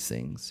after these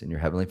things, and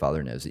your heavenly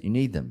Father knows that you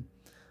need them.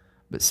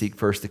 But seek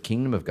first the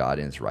kingdom of God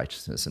and his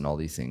righteousness, and all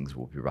these things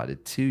will be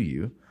provided to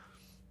you.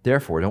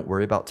 Therefore, don't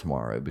worry about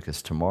tomorrow,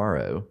 because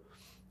tomorrow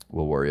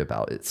will worry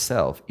about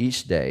itself.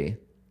 Each day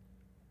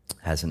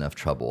has enough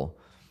trouble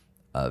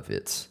of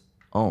its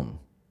own.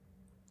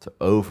 So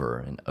over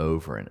and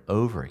over and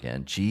over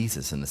again,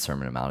 Jesus in the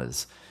Sermon on the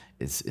Mount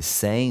is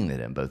saying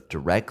that in both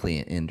directly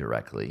and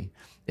indirectly,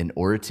 in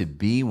order to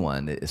be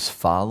one that is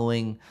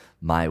following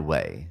my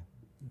way,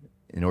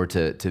 in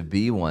order to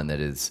be one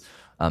that is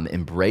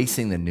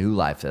embracing the new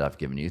life that I've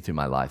given you through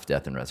my life,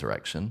 death, and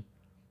resurrection,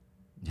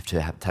 you have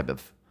to have a type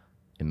of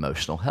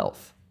emotional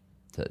health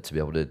to be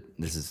able to,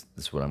 this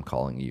is what I'm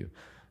calling you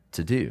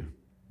to do,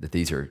 that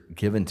these are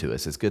given to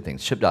us as good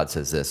things. Shipdod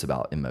says this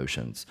about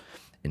emotions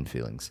and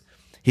feelings.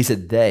 He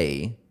said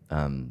they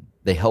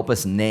help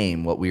us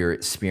name what we are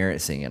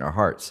experiencing in our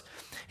hearts.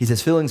 He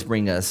says feelings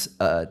bring us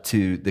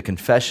to the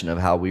confession of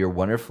how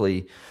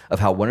wonderfully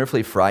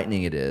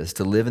frightening it is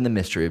to live in the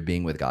mystery of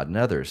being with God and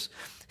others.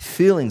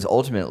 Feelings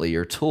ultimately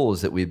are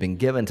tools that we've been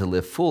given to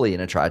live fully in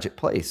a tragic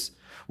place,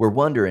 where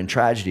wonder and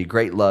tragedy,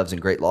 great loves and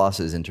great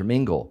losses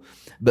intermingle.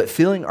 But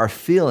feeling our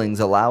feelings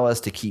allow us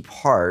to keep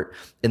heart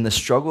in the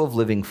struggle of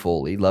living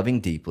fully,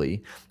 loving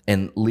deeply,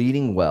 and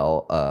leading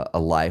well a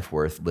life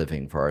worth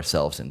living for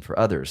ourselves and for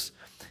others.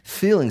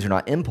 Feelings are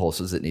not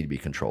impulses that need to be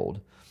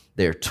controlled.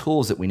 They are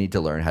tools that we need to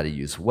learn how to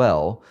use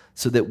well,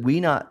 so that we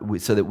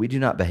do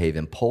not behave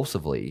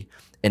impulsively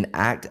and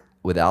act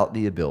without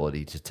the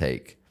ability to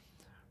take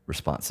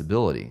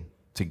responsibility.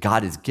 So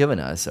God has given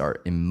us our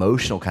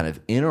emotional kind of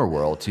inner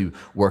world to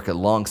work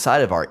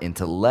alongside of our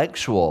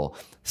intellectual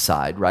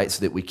side, right? So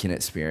that we can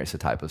experience a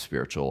type of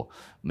spiritual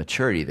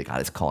maturity that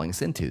God is calling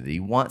us into, that he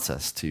wants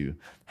us to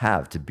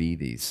have, to be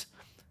these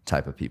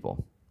type of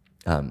people.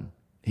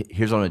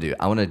 Here's what I'm gonna do.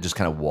 I wanna just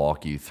kind of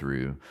walk you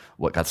through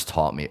what God's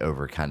taught me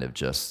over kind of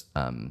just,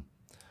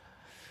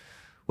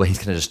 he's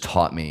kind of just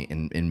taught me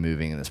in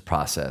moving in this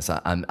process.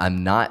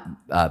 I'm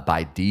not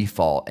by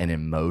default an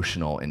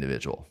emotional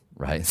individual,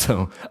 right?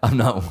 So I'm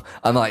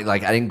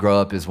like I didn't grow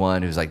up as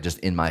one who's like just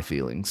in my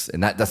feelings,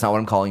 and that's not what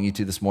I'm calling you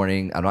to this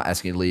morning. I'm not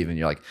asking you to leave and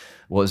you're like,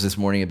 what was this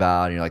morning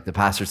about? And you're like, the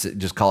pastor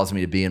just calls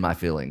me to be in my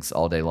feelings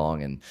all day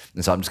long, and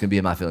so I'm just gonna be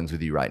in my feelings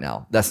with you right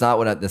now. That's not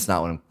what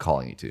I'm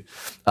calling you to.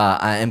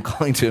 I am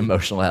calling to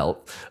emotional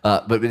health,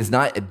 but it's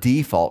not a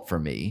default for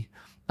me.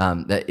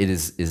 That it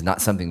is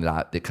not something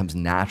that comes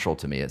natural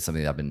to me. It's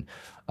something that I've been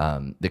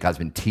that God's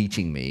been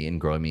teaching me and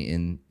growing me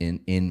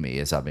in me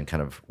as I've been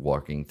kind of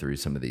walking through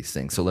some of these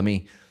things. So let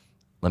me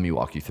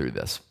walk you through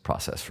this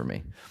process for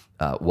me.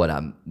 What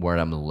I'm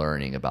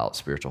learning about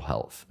spiritual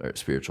health or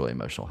spiritual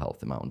emotional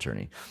health in my own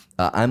journey.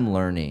 I'm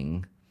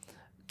learning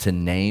to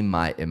name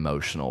my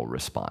emotional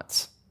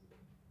response.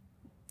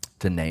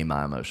 To name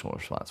my emotional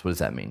response. What does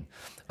that mean?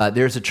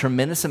 There's a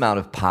tremendous amount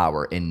of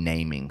power in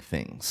naming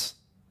things.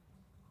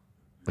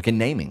 Like in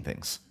naming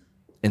things.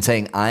 In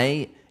saying,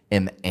 I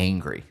am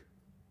angry.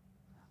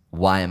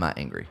 Why am I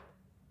angry?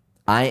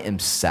 I am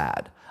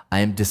sad. I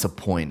am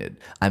disappointed.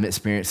 I'm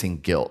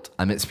experiencing guilt.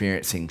 I'm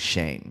experiencing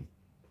shame.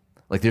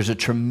 Like there's a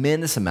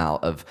tremendous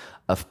amount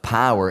of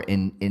power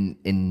in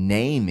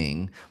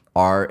naming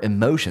our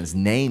emotions,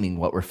 naming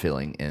what we're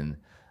feeling in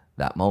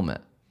that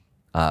moment.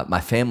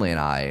 My family and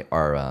I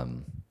are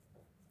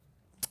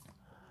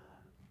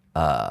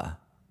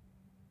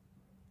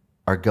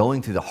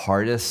going through the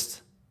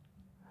hardest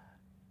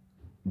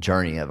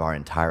journey of our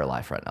entire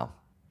life right now.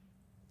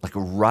 Like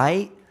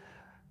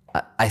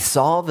I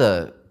saw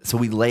so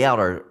we lay out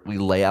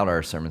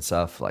our sermon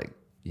stuff like,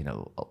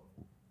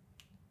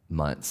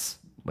 months,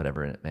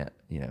 whatever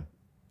in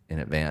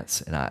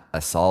advance. And I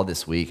saw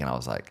this week and I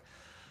was like,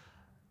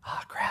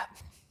 crap.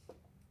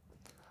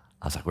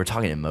 I was like, we're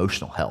talking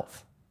emotional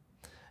health.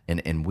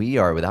 And we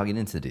are, without getting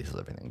into the details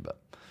of everything, but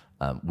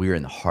we're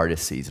in the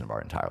hardest season of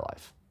our entire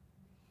life.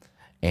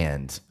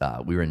 And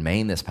we were in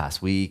Maine this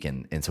past week,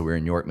 and so we were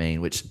in York,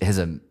 Maine, which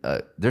has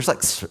there's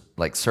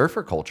like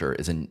surfer culture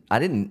I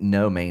didn't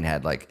know Maine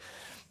had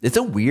it's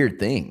a weird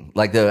thing.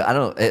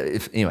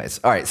 Anyways,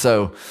 all right,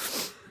 so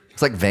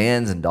it's like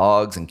vans and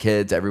dogs and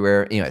kids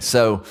everywhere. Anyway,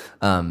 so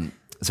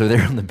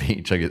they're on the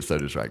beach. I get so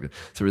distracted.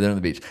 So we're there on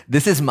the beach.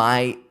 This is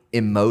my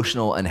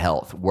emotional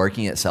unhealth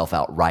working itself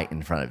out right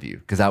in front of you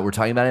because we're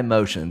talking about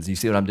emotions. You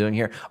see what I'm doing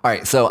here? All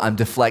right, so I'm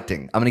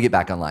deflecting. I'm going to get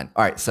back online.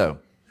 All right, so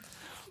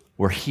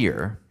we're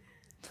here.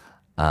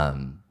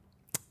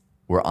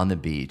 We're on the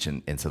beach,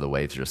 and so the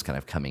waves are just kind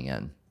of coming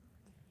in,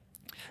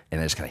 and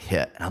they just kind of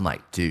hit. And I'm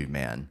like, dude,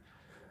 man,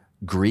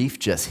 grief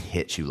just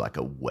hits you like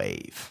a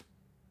wave,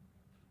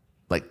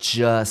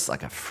 just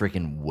like a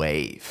freaking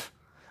wave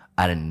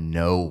out of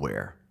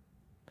nowhere,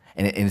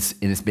 and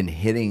it's been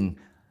hitting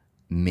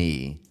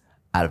me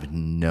out of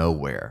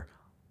nowhere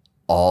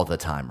all the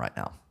time right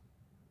now.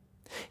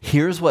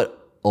 Here's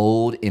what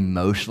old,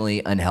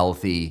 emotionally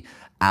unhealthy,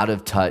 out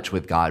of touch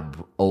with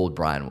God, old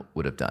Brian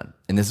would have done.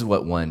 And this is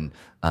what one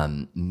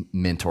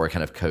mentor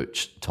kind of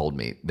coach told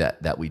me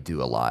that we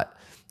do a lot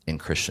in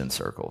Christian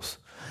circles,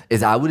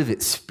 is I would have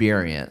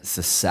experienced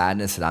the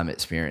sadness that I'm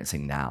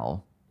experiencing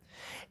now.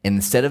 And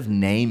instead of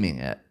naming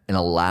it and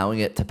allowing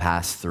it to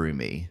pass through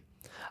me,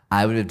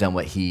 I would have done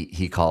what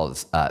he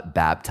calls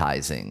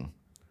baptizing.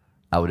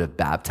 I would have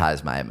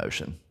baptized my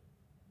emotion.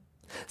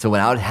 So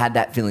when I would have had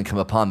that feeling come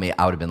upon me,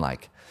 I would have been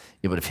like,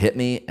 it would have hit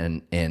me,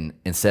 and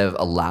instead of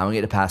allowing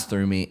it to pass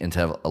through me,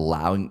 instead of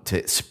allowing to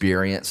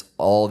experience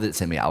all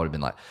that's in me, I would have been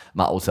like,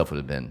 my old self would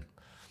have been,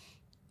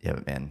 yeah,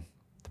 but man,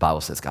 the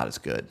Bible says God is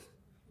good,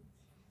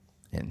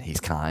 and he's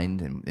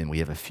kind, and we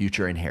have a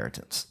future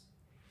inheritance.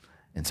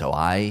 And so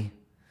I'm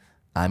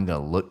going to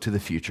look to the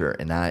future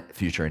and that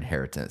future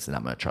inheritance, and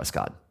I'm going to trust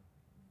God.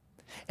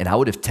 And I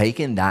would have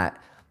taken that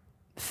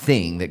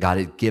thing that God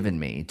had given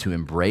me to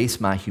embrace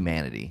my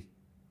humanity,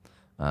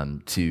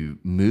 to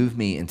move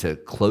me into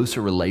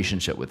closer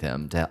relationship with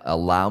him, to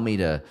allow me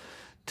to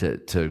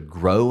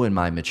grow in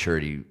my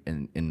maturity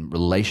in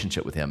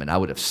relationship with him. And I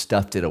would have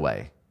stuffed it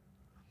away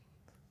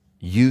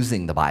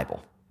using the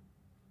Bible.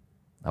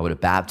 I would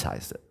have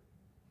baptized it.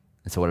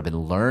 And so what I've been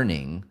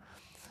learning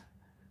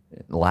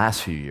in the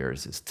last few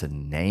years is to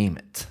name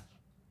it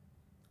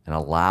and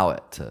allow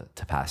it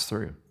to pass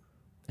through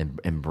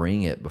and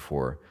bring it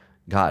before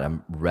God.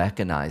 I'm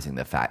recognizing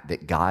the fact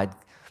that God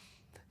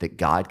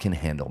can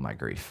handle my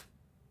grief,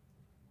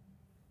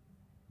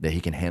 that he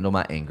can handle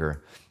my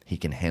anger, he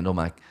can handle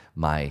my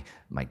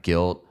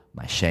guilt,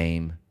 my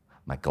shame,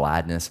 my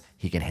gladness.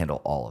 He can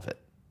handle all of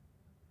it.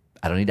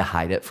 I don't need to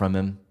hide it from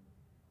him.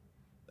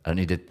 I don't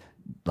need to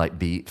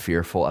be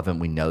fearful of him.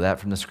 We know that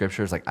from the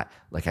scriptures. I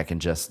can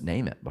just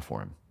name it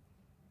before him.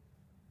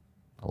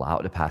 Allow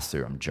it to pass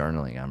through. I'm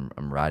journaling,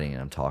 I'm writing,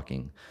 and I'm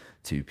talking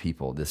to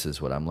people. This is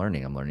what I'm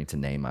learning. I'm learning to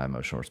name my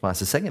emotional response.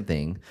 The second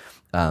thing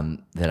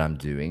that I'm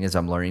doing is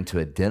I'm learning to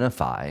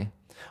identify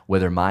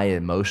whether my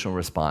emotional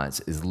response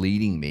is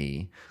leading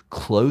me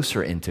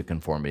closer into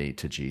conformity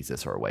to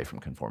Jesus or away from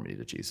conformity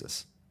to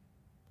Jesus.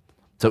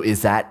 So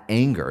is that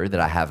anger that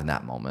I have in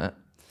that moment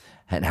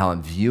and how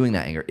I'm viewing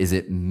that anger, is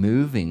it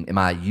moving, am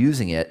I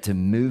using it to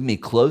move me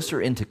closer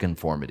into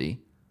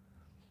conformity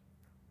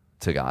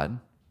to God?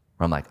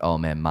 Where I'm like, oh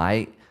man,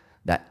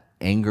 that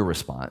anger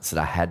response that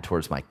I had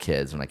towards my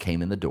kids when I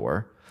came in the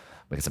door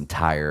because I'm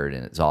tired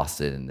and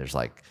exhausted, and there's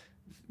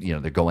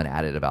they're going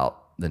at it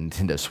about the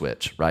Nintendo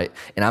Switch, right?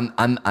 And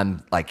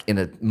I'm like in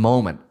a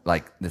moment,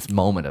 this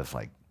moment of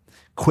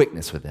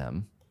quickness with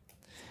them.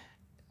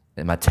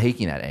 Am I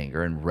taking that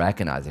anger and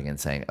recognizing and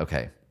saying,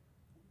 okay,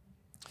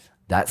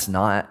 that's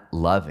not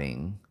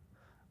loving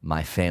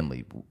my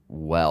family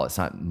well. It's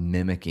not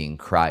mimicking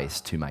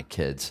Christ to my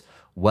kids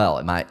well.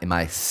 Am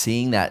I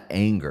seeing that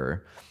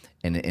anger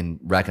and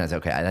recognize,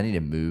 okay, I need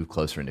to move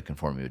closer into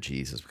conformity with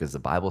Jesus because the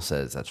Bible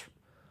says that's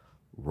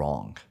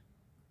wrong.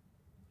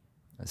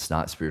 It's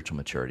not spiritual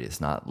maturity.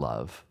 It's not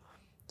love.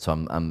 So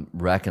I'm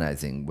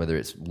recognizing whether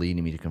it's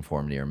leading me to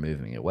conformity or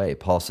moving me away.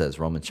 Paul says,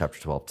 Romans chapter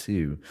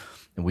 12:2,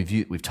 and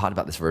we've talked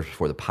about this verse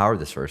before, the power of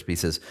this verse, but he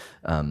says,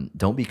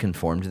 don't be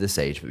conformed to this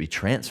age, but be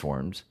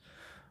transformed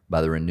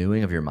by the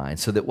renewing of your mind,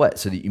 so that what?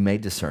 So that you may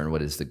discern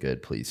what is the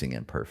good, pleasing,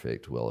 and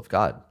perfect will of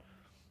God.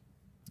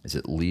 Is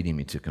it leading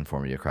me to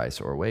conformity to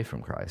Christ or away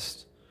from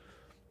Christ?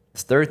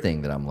 This third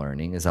thing that I'm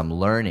learning is I'm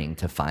learning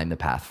to find the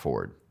path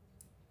forward.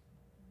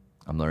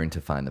 I'm learning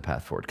to find the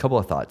path forward. A couple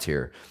of thoughts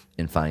here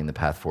in finding the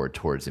path forward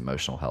towards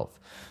emotional health.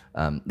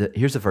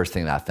 Here's the first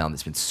thing that I found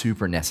that's been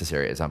super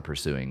necessary as I'm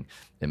pursuing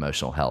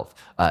emotional health.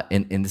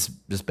 In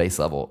this base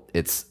level,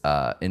 it's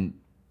in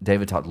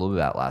David talked a little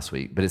bit about last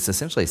week, but it's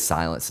essentially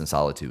silence and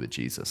solitude with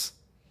Jesus.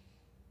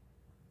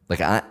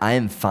 Like I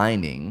am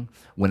finding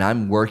when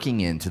I'm working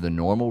into the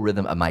normal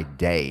rhythm of my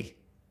day,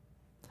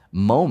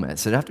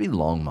 moments, it don't have to be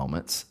long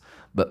moments,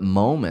 but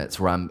moments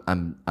where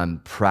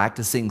I'm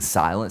practicing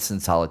silence and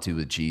solitude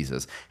with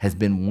Jesus has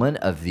been one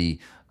of the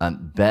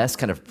best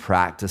kind of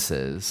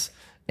practices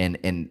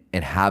and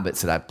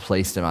habits that I've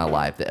placed in my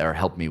life that are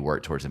helping me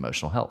work towards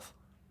emotional health.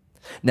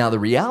 Now, the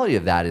reality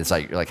of that is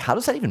like, how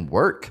does that even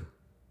work?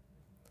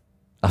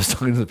 I was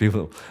talking to the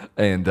people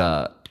and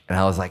I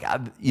was like,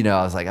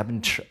 I've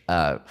been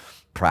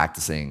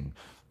practicing.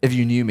 If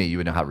you knew me, you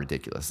would know how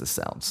ridiculous this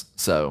sounds.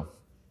 So,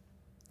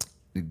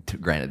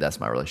 granted, that's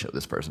my relationship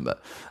with this person,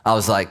 but I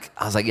was like,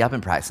 yeah, I've been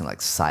practicing like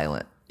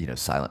silent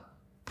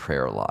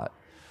prayer a lot.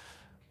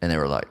 And they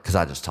were like, because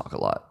I just talk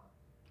a lot.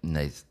 And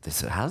they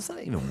said, how does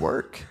that even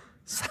work?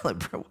 Silent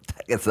prayer, what the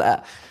heck is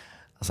that?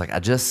 I was like, I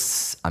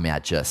just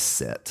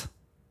sit.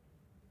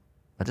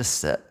 I just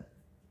sit.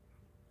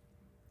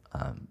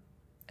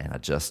 And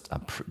I'm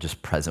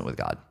just present with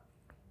God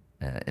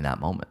in that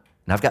moment.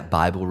 And I've got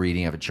Bible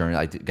reading, I have a journal,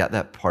 I got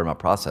that part of my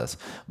process,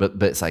 but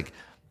it's like,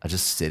 I'm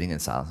just sitting in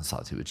silence and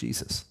solitude with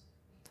Jesus.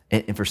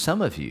 And for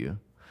some of you,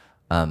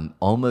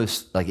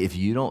 almost like if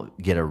you don't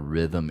get a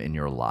rhythm in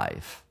your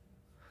life,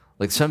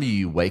 like some of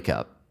you wake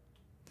up,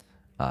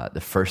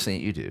 the first thing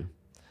that you do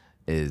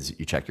is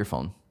you check your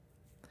phone,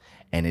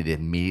 and it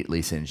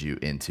immediately sends you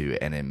into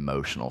an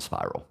emotional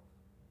spiral.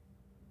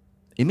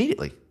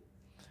 Immediately.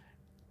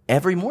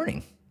 Every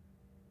morning.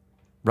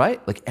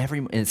 Right? Like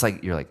and it's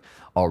like you're like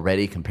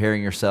already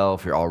comparing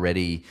yourself, you're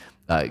already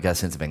got a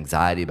sense of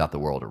anxiety about the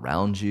world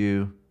around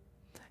you.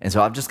 And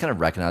so I've just kind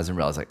of recognized and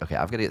realized like, okay,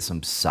 I've got to get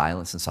some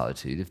silence and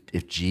solitude.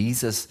 If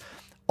Jesus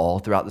all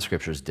throughout the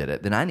scriptures did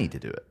it, then I need to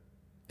do it.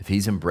 If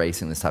he's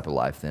embracing this type of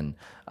life, then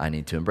I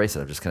need to embrace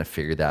it. I've just kind of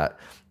figured that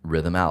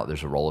rhythm out.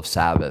 There's a role of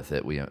Sabbath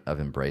that I've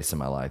embraced in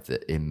my life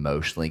that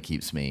emotionally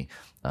keeps me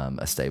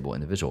a stable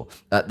individual.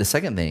 The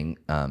second thing,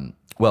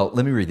 well,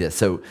 let me read this.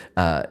 So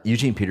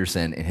Eugene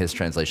Peterson, in his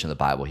translation of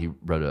the Bible, he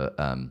wrote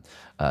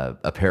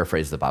a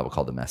paraphrase of the Bible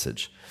called The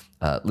Message.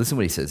 Listen to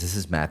what he says. This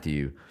is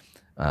Matthew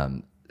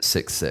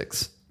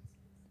 6:6.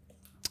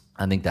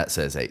 I think that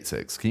says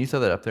 8:6. Can you throw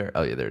that up there?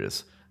 Oh, yeah, there it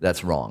is.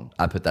 That's wrong.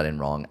 I put that in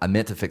wrong. I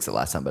meant to fix it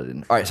last time, but I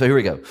didn't. All right, so here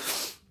we go.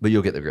 But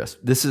you'll get the grasp.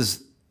 This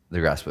is the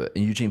grasp of it.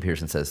 And Eugene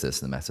Peterson says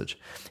this in The Message.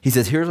 He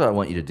says, here's what I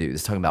want you to do.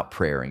 This is talking about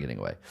prayer and getting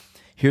away.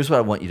 Here's what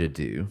I want you to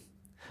do.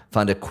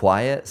 Find a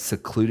quiet,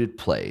 secluded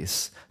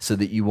place so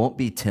that you won't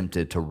be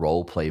tempted to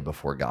role play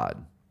before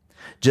God.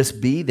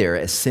 Just be there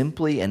as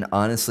simply and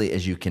honestly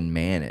as you can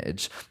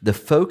manage. The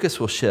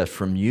focus will shift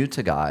from you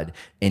to God,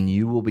 and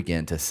you will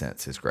begin to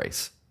sense his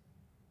grace.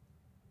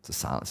 It's a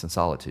silence and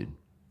solitude,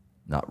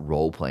 not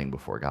role playing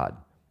before God,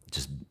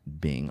 just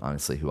being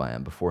honestly who I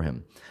am before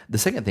him. The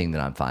second thing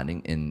that I'm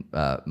finding in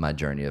my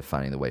journey of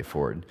finding the way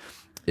forward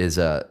is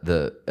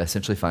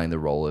essentially finding the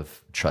role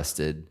of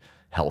trusted,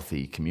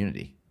 healthy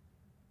community.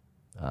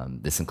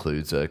 This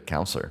includes a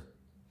counselor.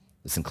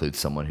 This includes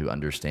someone who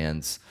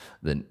understands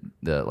the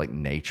like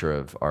nature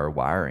of our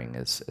wiring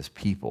as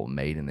people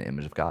made in the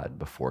image of God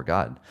before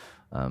God.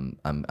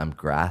 I'm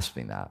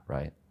grasping that,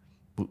 right?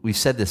 We've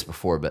said this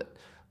before, but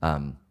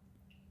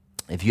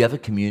if you have a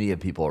community of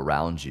people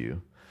around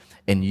you,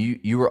 and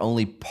you are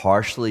only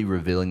partially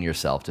revealing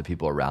yourself to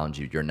people around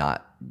you, you're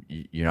not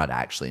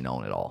actually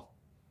known at all.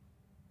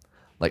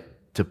 Like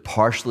to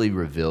partially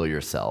reveal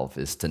yourself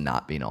is to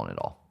not be known at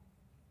all.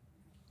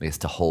 It's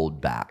to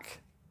hold back.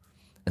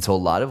 And so a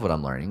lot of what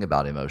I'm learning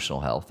about emotional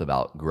health,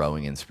 about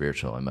growing in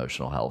spiritual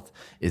emotional health,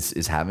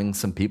 is having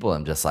some people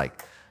I'm just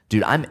like,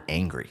 dude, I'm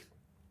angry.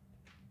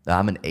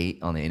 I'm an 8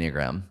 on the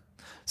Enneagram.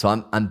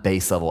 So I'm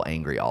base level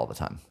angry all the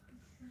time.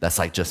 That's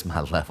like just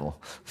my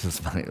level. This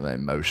is my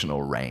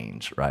emotional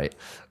range, right?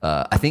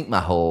 I think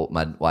my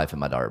wife and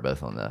my daughter are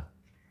both on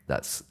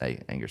that's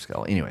a anger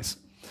scale. Anyways,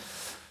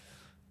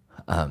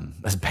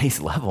 that's base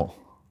level.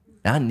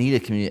 And I need a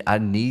community. I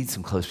need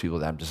some close people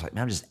that I'm just like,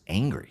 man, I'm just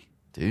angry,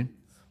 dude.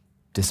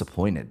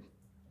 Disappointed.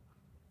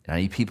 And I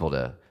need people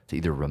to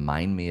either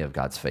remind me of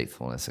God's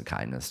faithfulness and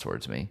kindness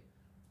towards me,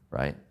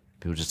 right?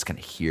 People just kind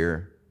of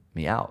hear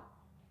me out.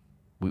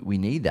 We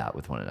need that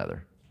with one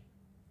another.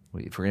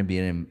 If we're going to be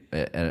in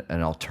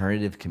an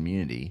alternative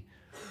community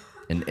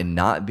and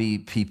not be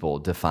people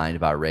defined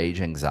by rage,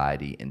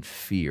 anxiety, and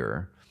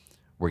fear,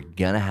 we're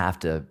going to have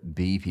to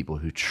be people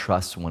who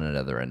trust one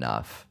another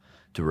enough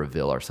to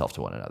reveal ourselves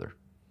to one another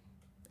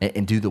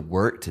and do the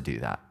work to do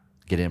that,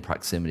 get in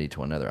proximity to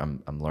one another.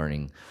 I'm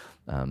learning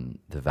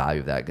the value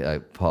of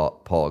that.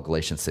 Paul,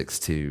 Galatians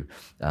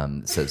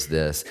 6:2 says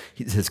this.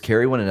 He says,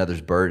 carry one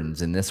another's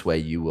burdens. In this way,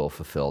 you will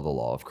fulfill the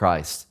law of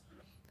Christ.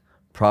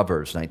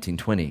 Proverbs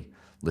 19:20,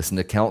 listen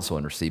to counsel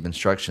and receive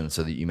instruction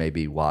so that you may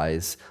be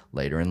wise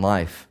later in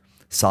life.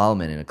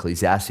 Solomon in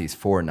Ecclesiastes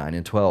 4:9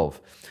 and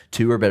 12.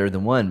 Two are better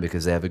than one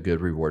because they have a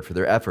good reward for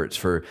their efforts.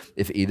 For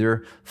if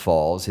either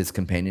falls, his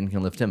companion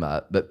can lift him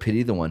up, but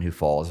pity the one who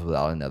falls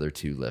without another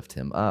to lift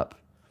him up.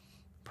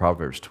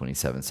 Proverbs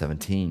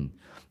 27:17.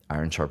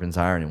 Iron sharpens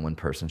iron, and one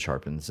person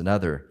sharpens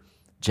another.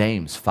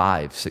 James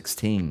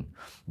 5:16.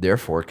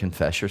 Therefore,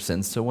 confess your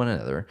sins to one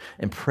another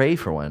and pray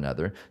for one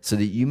another so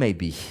that you may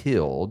be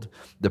healed.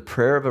 The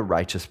prayer of a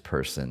righteous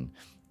person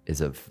is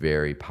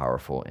very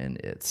powerful in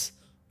its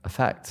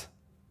effect.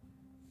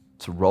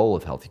 It's a role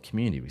of healthy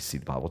community. We see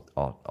the Bible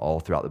all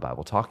throughout the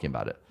Bible talking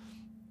about it.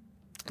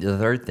 The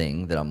third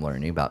thing that I'm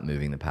learning about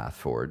finding a path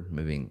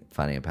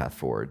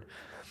forward,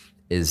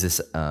 is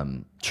this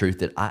truth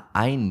that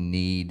I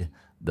need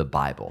the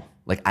Bible.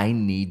 Like, I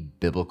need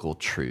biblical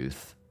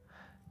truth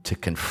to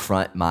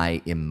confront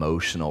my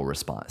emotional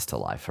response to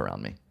life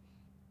around me.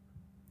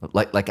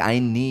 Like I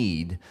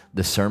need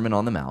the Sermon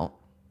on the Mount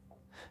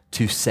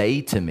to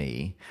say to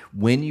me,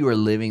 when you are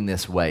living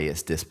this way,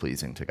 it's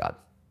displeasing to God.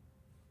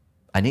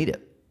 I need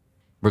it.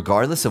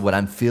 Regardless of what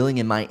I'm feeling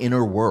in my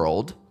inner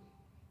world,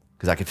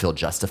 because I could feel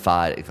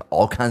justified,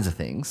 all kinds of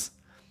things,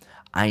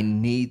 I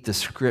need the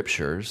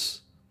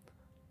scriptures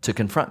to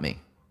confront me.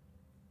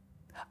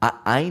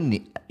 I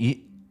need,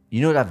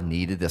 you know what I've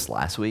needed this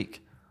last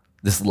week?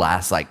 This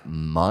last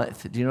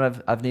month? Do you know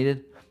what I've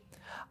needed?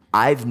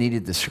 I've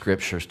needed the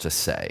scriptures to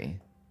say,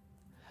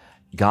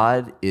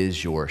 God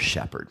is your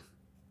shepherd,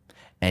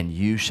 and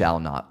you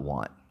shall not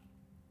want.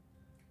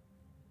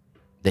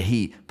 That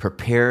he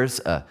prepares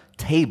a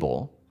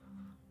table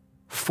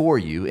for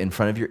you in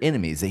front of your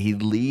enemies, that he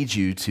leads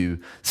you to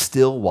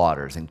still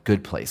waters and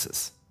good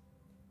places.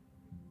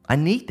 I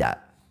need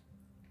that.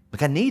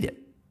 I need it.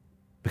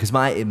 Because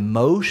my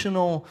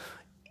emotional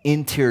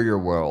interior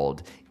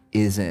world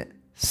isn't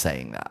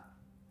saying that.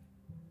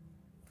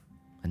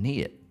 I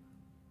need it.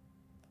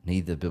 I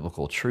need the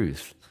biblical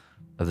truth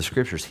of the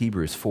scriptures.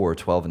 Hebrews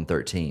 4:12 and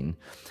 13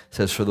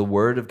 says, for the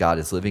word of God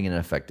is living and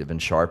effective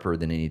and sharper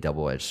than any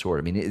double-edged sword.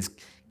 I mean, it is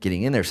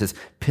getting in there. It says,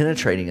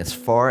 penetrating as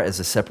far as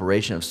the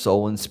separation of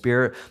soul and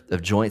spirit,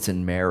 of joints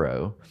and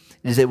marrow.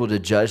 It is able to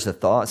judge the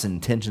thoughts and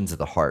intentions of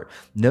the heart.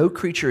 No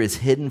creature is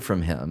hidden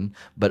from him,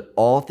 but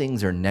all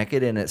things are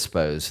naked and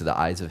exposed to the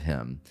eyes of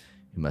him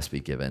who must be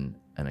given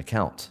an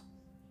account.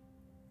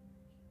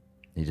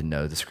 You need to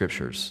know the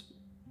scriptures,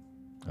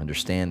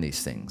 understand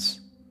these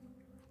things.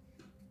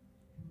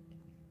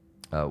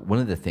 One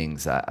of the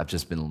things I've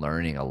just been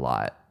learning a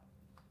lot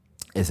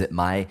is that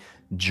my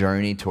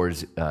journey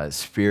towards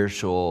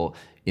spiritual,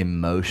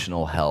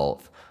 emotional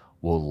health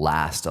will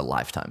last a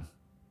lifetime.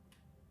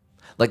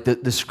 Like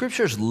the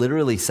scriptures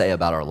literally say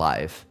about our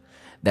life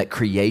that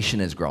creation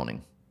is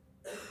groaning.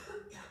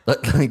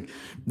 That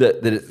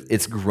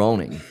it's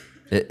groaning.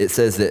 It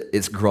says that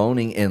it's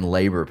groaning in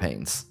labor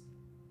pains.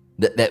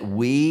 That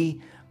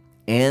we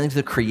and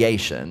the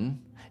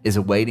creation is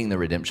awaiting the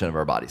redemption of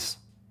our bodies.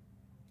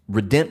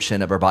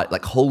 Redemption of our body,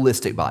 like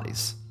holistic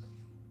bodies.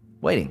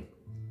 Waiting.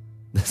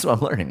 That's what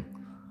I'm learning.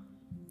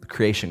 The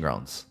creation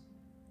groans.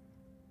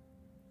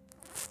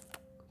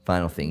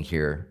 Final thing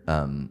here.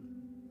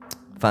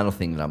 Final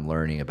thing that I'm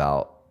learning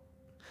about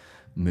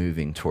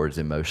moving towards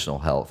emotional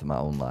health in my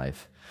own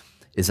life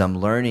is I'm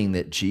learning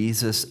that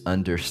Jesus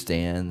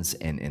understands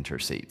and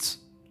intercedes.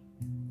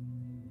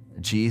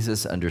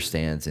 Jesus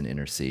understands and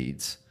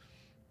intercedes.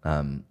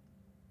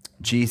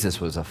 Jesus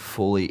was a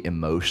fully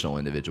emotional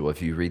individual.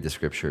 If you read the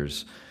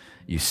scriptures,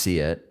 you see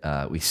it.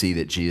 We see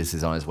that Jesus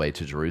is on his way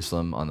to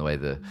Jerusalem, on the way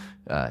to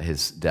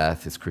his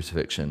death, his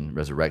crucifixion,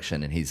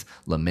 resurrection, and he's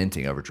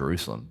lamenting over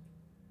Jerusalem.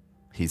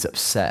 He's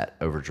upset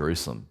over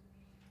Jerusalem.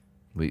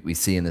 We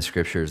see in the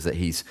scriptures that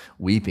he's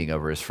weeping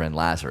over his friend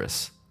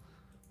Lazarus.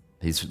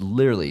 He's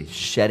literally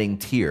shedding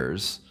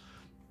tears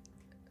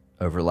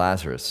over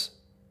Lazarus.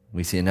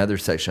 We see another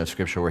section of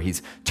scripture where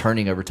he's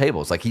turning over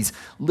tables. Like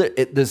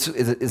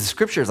the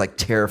scripture is like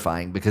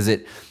terrifying because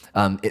it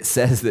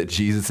says that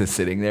Jesus is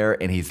sitting there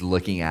and he's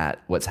looking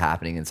at what's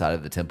happening inside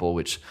of the temple,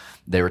 which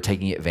they were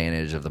taking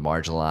advantage of the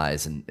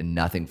marginalized, and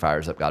nothing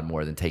fires up God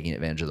more than taking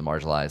advantage of the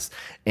marginalized.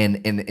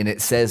 And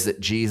it says that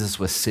Jesus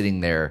was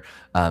sitting there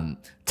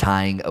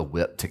tying a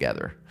whip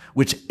together,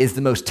 which is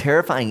the most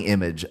terrifying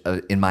image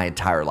in my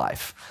entire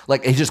life.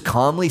 Like he's just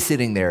calmly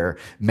sitting there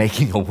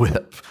making a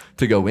whip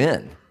to go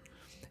in.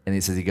 And he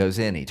says he goes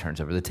in, he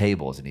turns over the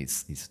tables, and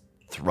he's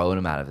throwing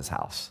them out of his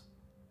house.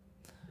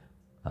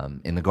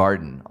 In the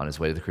garden, on his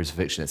way to the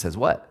crucifixion, it says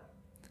what?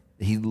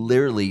 He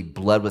literally,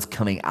 blood was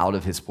coming out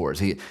of his pores.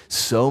 He had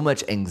so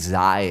much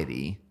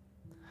anxiety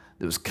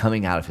that was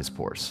coming out of his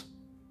pores.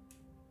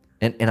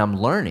 And I'm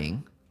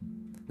learning,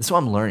 this is what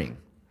I'm learning.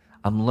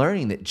 I'm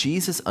learning that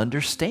Jesus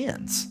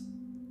understands,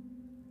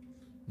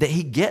 that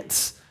he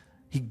gets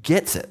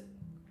it.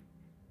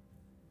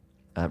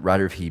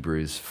 Writer of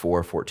Hebrews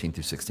 4:14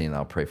 through 16, and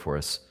I'll pray for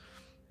us.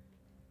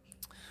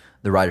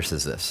 The writer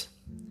says this,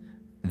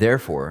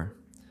 therefore,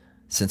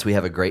 since we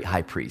have a great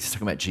high priest,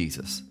 talking about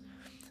Jesus,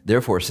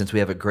 therefore, since we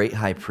have a great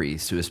high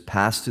priest who has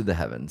passed through the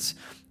heavens,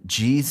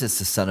 Jesus,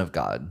 the Son of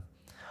God,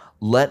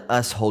 let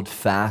us hold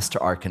fast to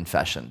our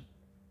confession.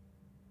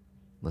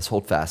 Let's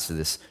hold fast to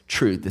this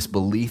truth, this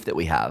belief that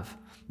we have,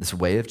 this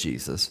way of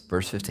Jesus.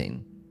 Verse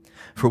 15,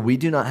 for we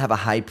do not have a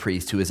high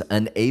priest who is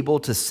unable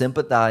to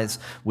sympathize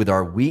with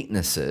our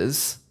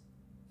weaknesses,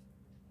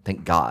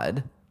 thank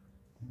God,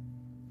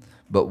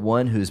 but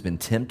one who's been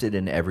tempted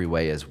in every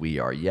way as we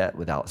are, yet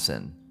without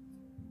sin.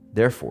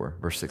 Therefore,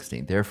 verse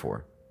 16,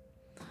 therefore,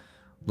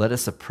 let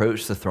us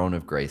approach the throne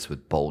of grace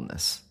with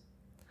boldness,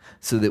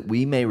 so that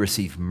we may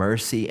receive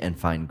mercy and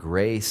find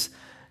grace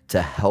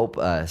to help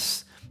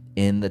us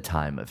in the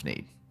time of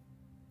need.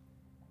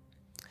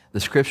 The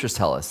scriptures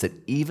tell us that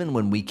even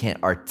when we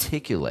can't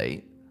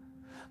articulate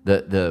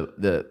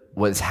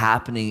what's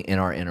happening in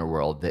our inner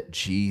world, that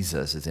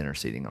Jesus is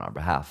interceding on our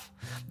behalf,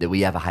 that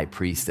we have a high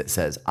priest that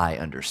says, I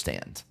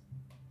understand.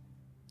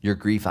 Your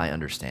grief, I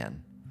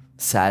understand.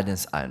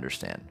 Sadness, I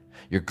understand.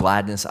 Your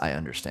gladness, I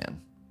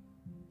understand.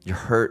 Your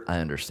hurt, I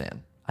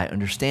understand. I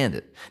understand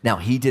it. Now,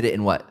 he did it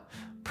in what?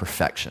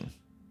 Perfection.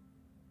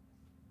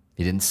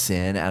 He didn't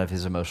sin out of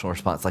his emotional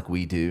response like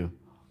we do,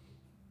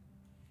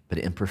 but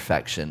in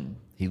perfection,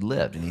 he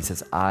lived. And he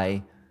says,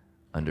 I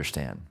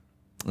understand.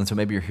 And so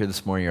maybe you're here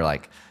this morning, you're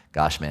like,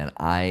 gosh, man,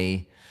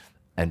 I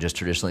am just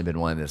traditionally been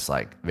one that's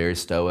like very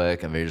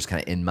stoic. I'm very just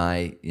kind of in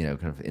my,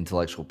 kind of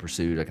intellectual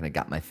pursuit. I kind of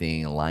got my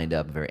thing lined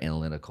up, very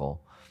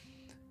analytical.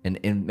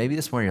 And maybe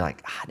this morning you're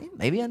like,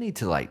 maybe I need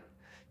to like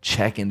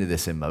check into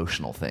this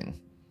emotional thing.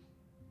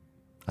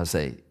 I would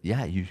say,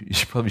 yeah, you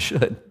probably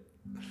should.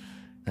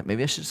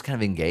 Maybe I should just kind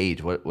of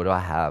engage. What do I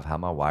have? How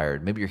am I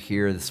wired? Maybe you're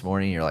here this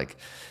morning. You're like,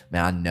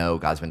 man, I know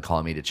God's been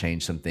calling me to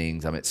change some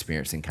things. I'm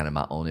experiencing kind of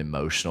my own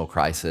emotional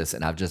crisis,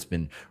 and I've just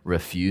been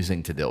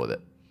refusing to deal with it.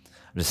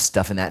 I'm just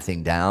stuffing that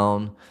thing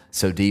down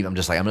so deep. I'm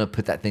just like, I'm going to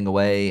put that thing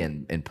away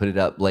and put it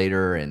up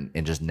later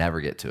and just never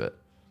get to it.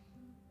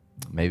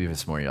 Maybe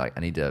this morning you're like,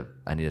 I need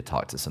to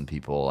talk to some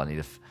people. I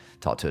need to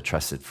talk to a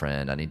trusted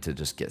friend. I need to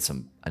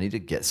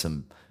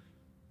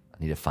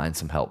find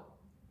some help.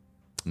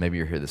 Maybe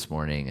you're here this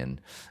morning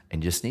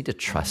and just need to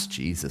trust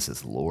Jesus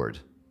as Lord,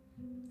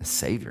 as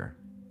Savior.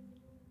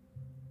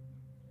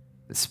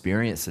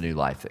 Experience the new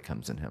life that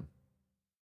comes in him.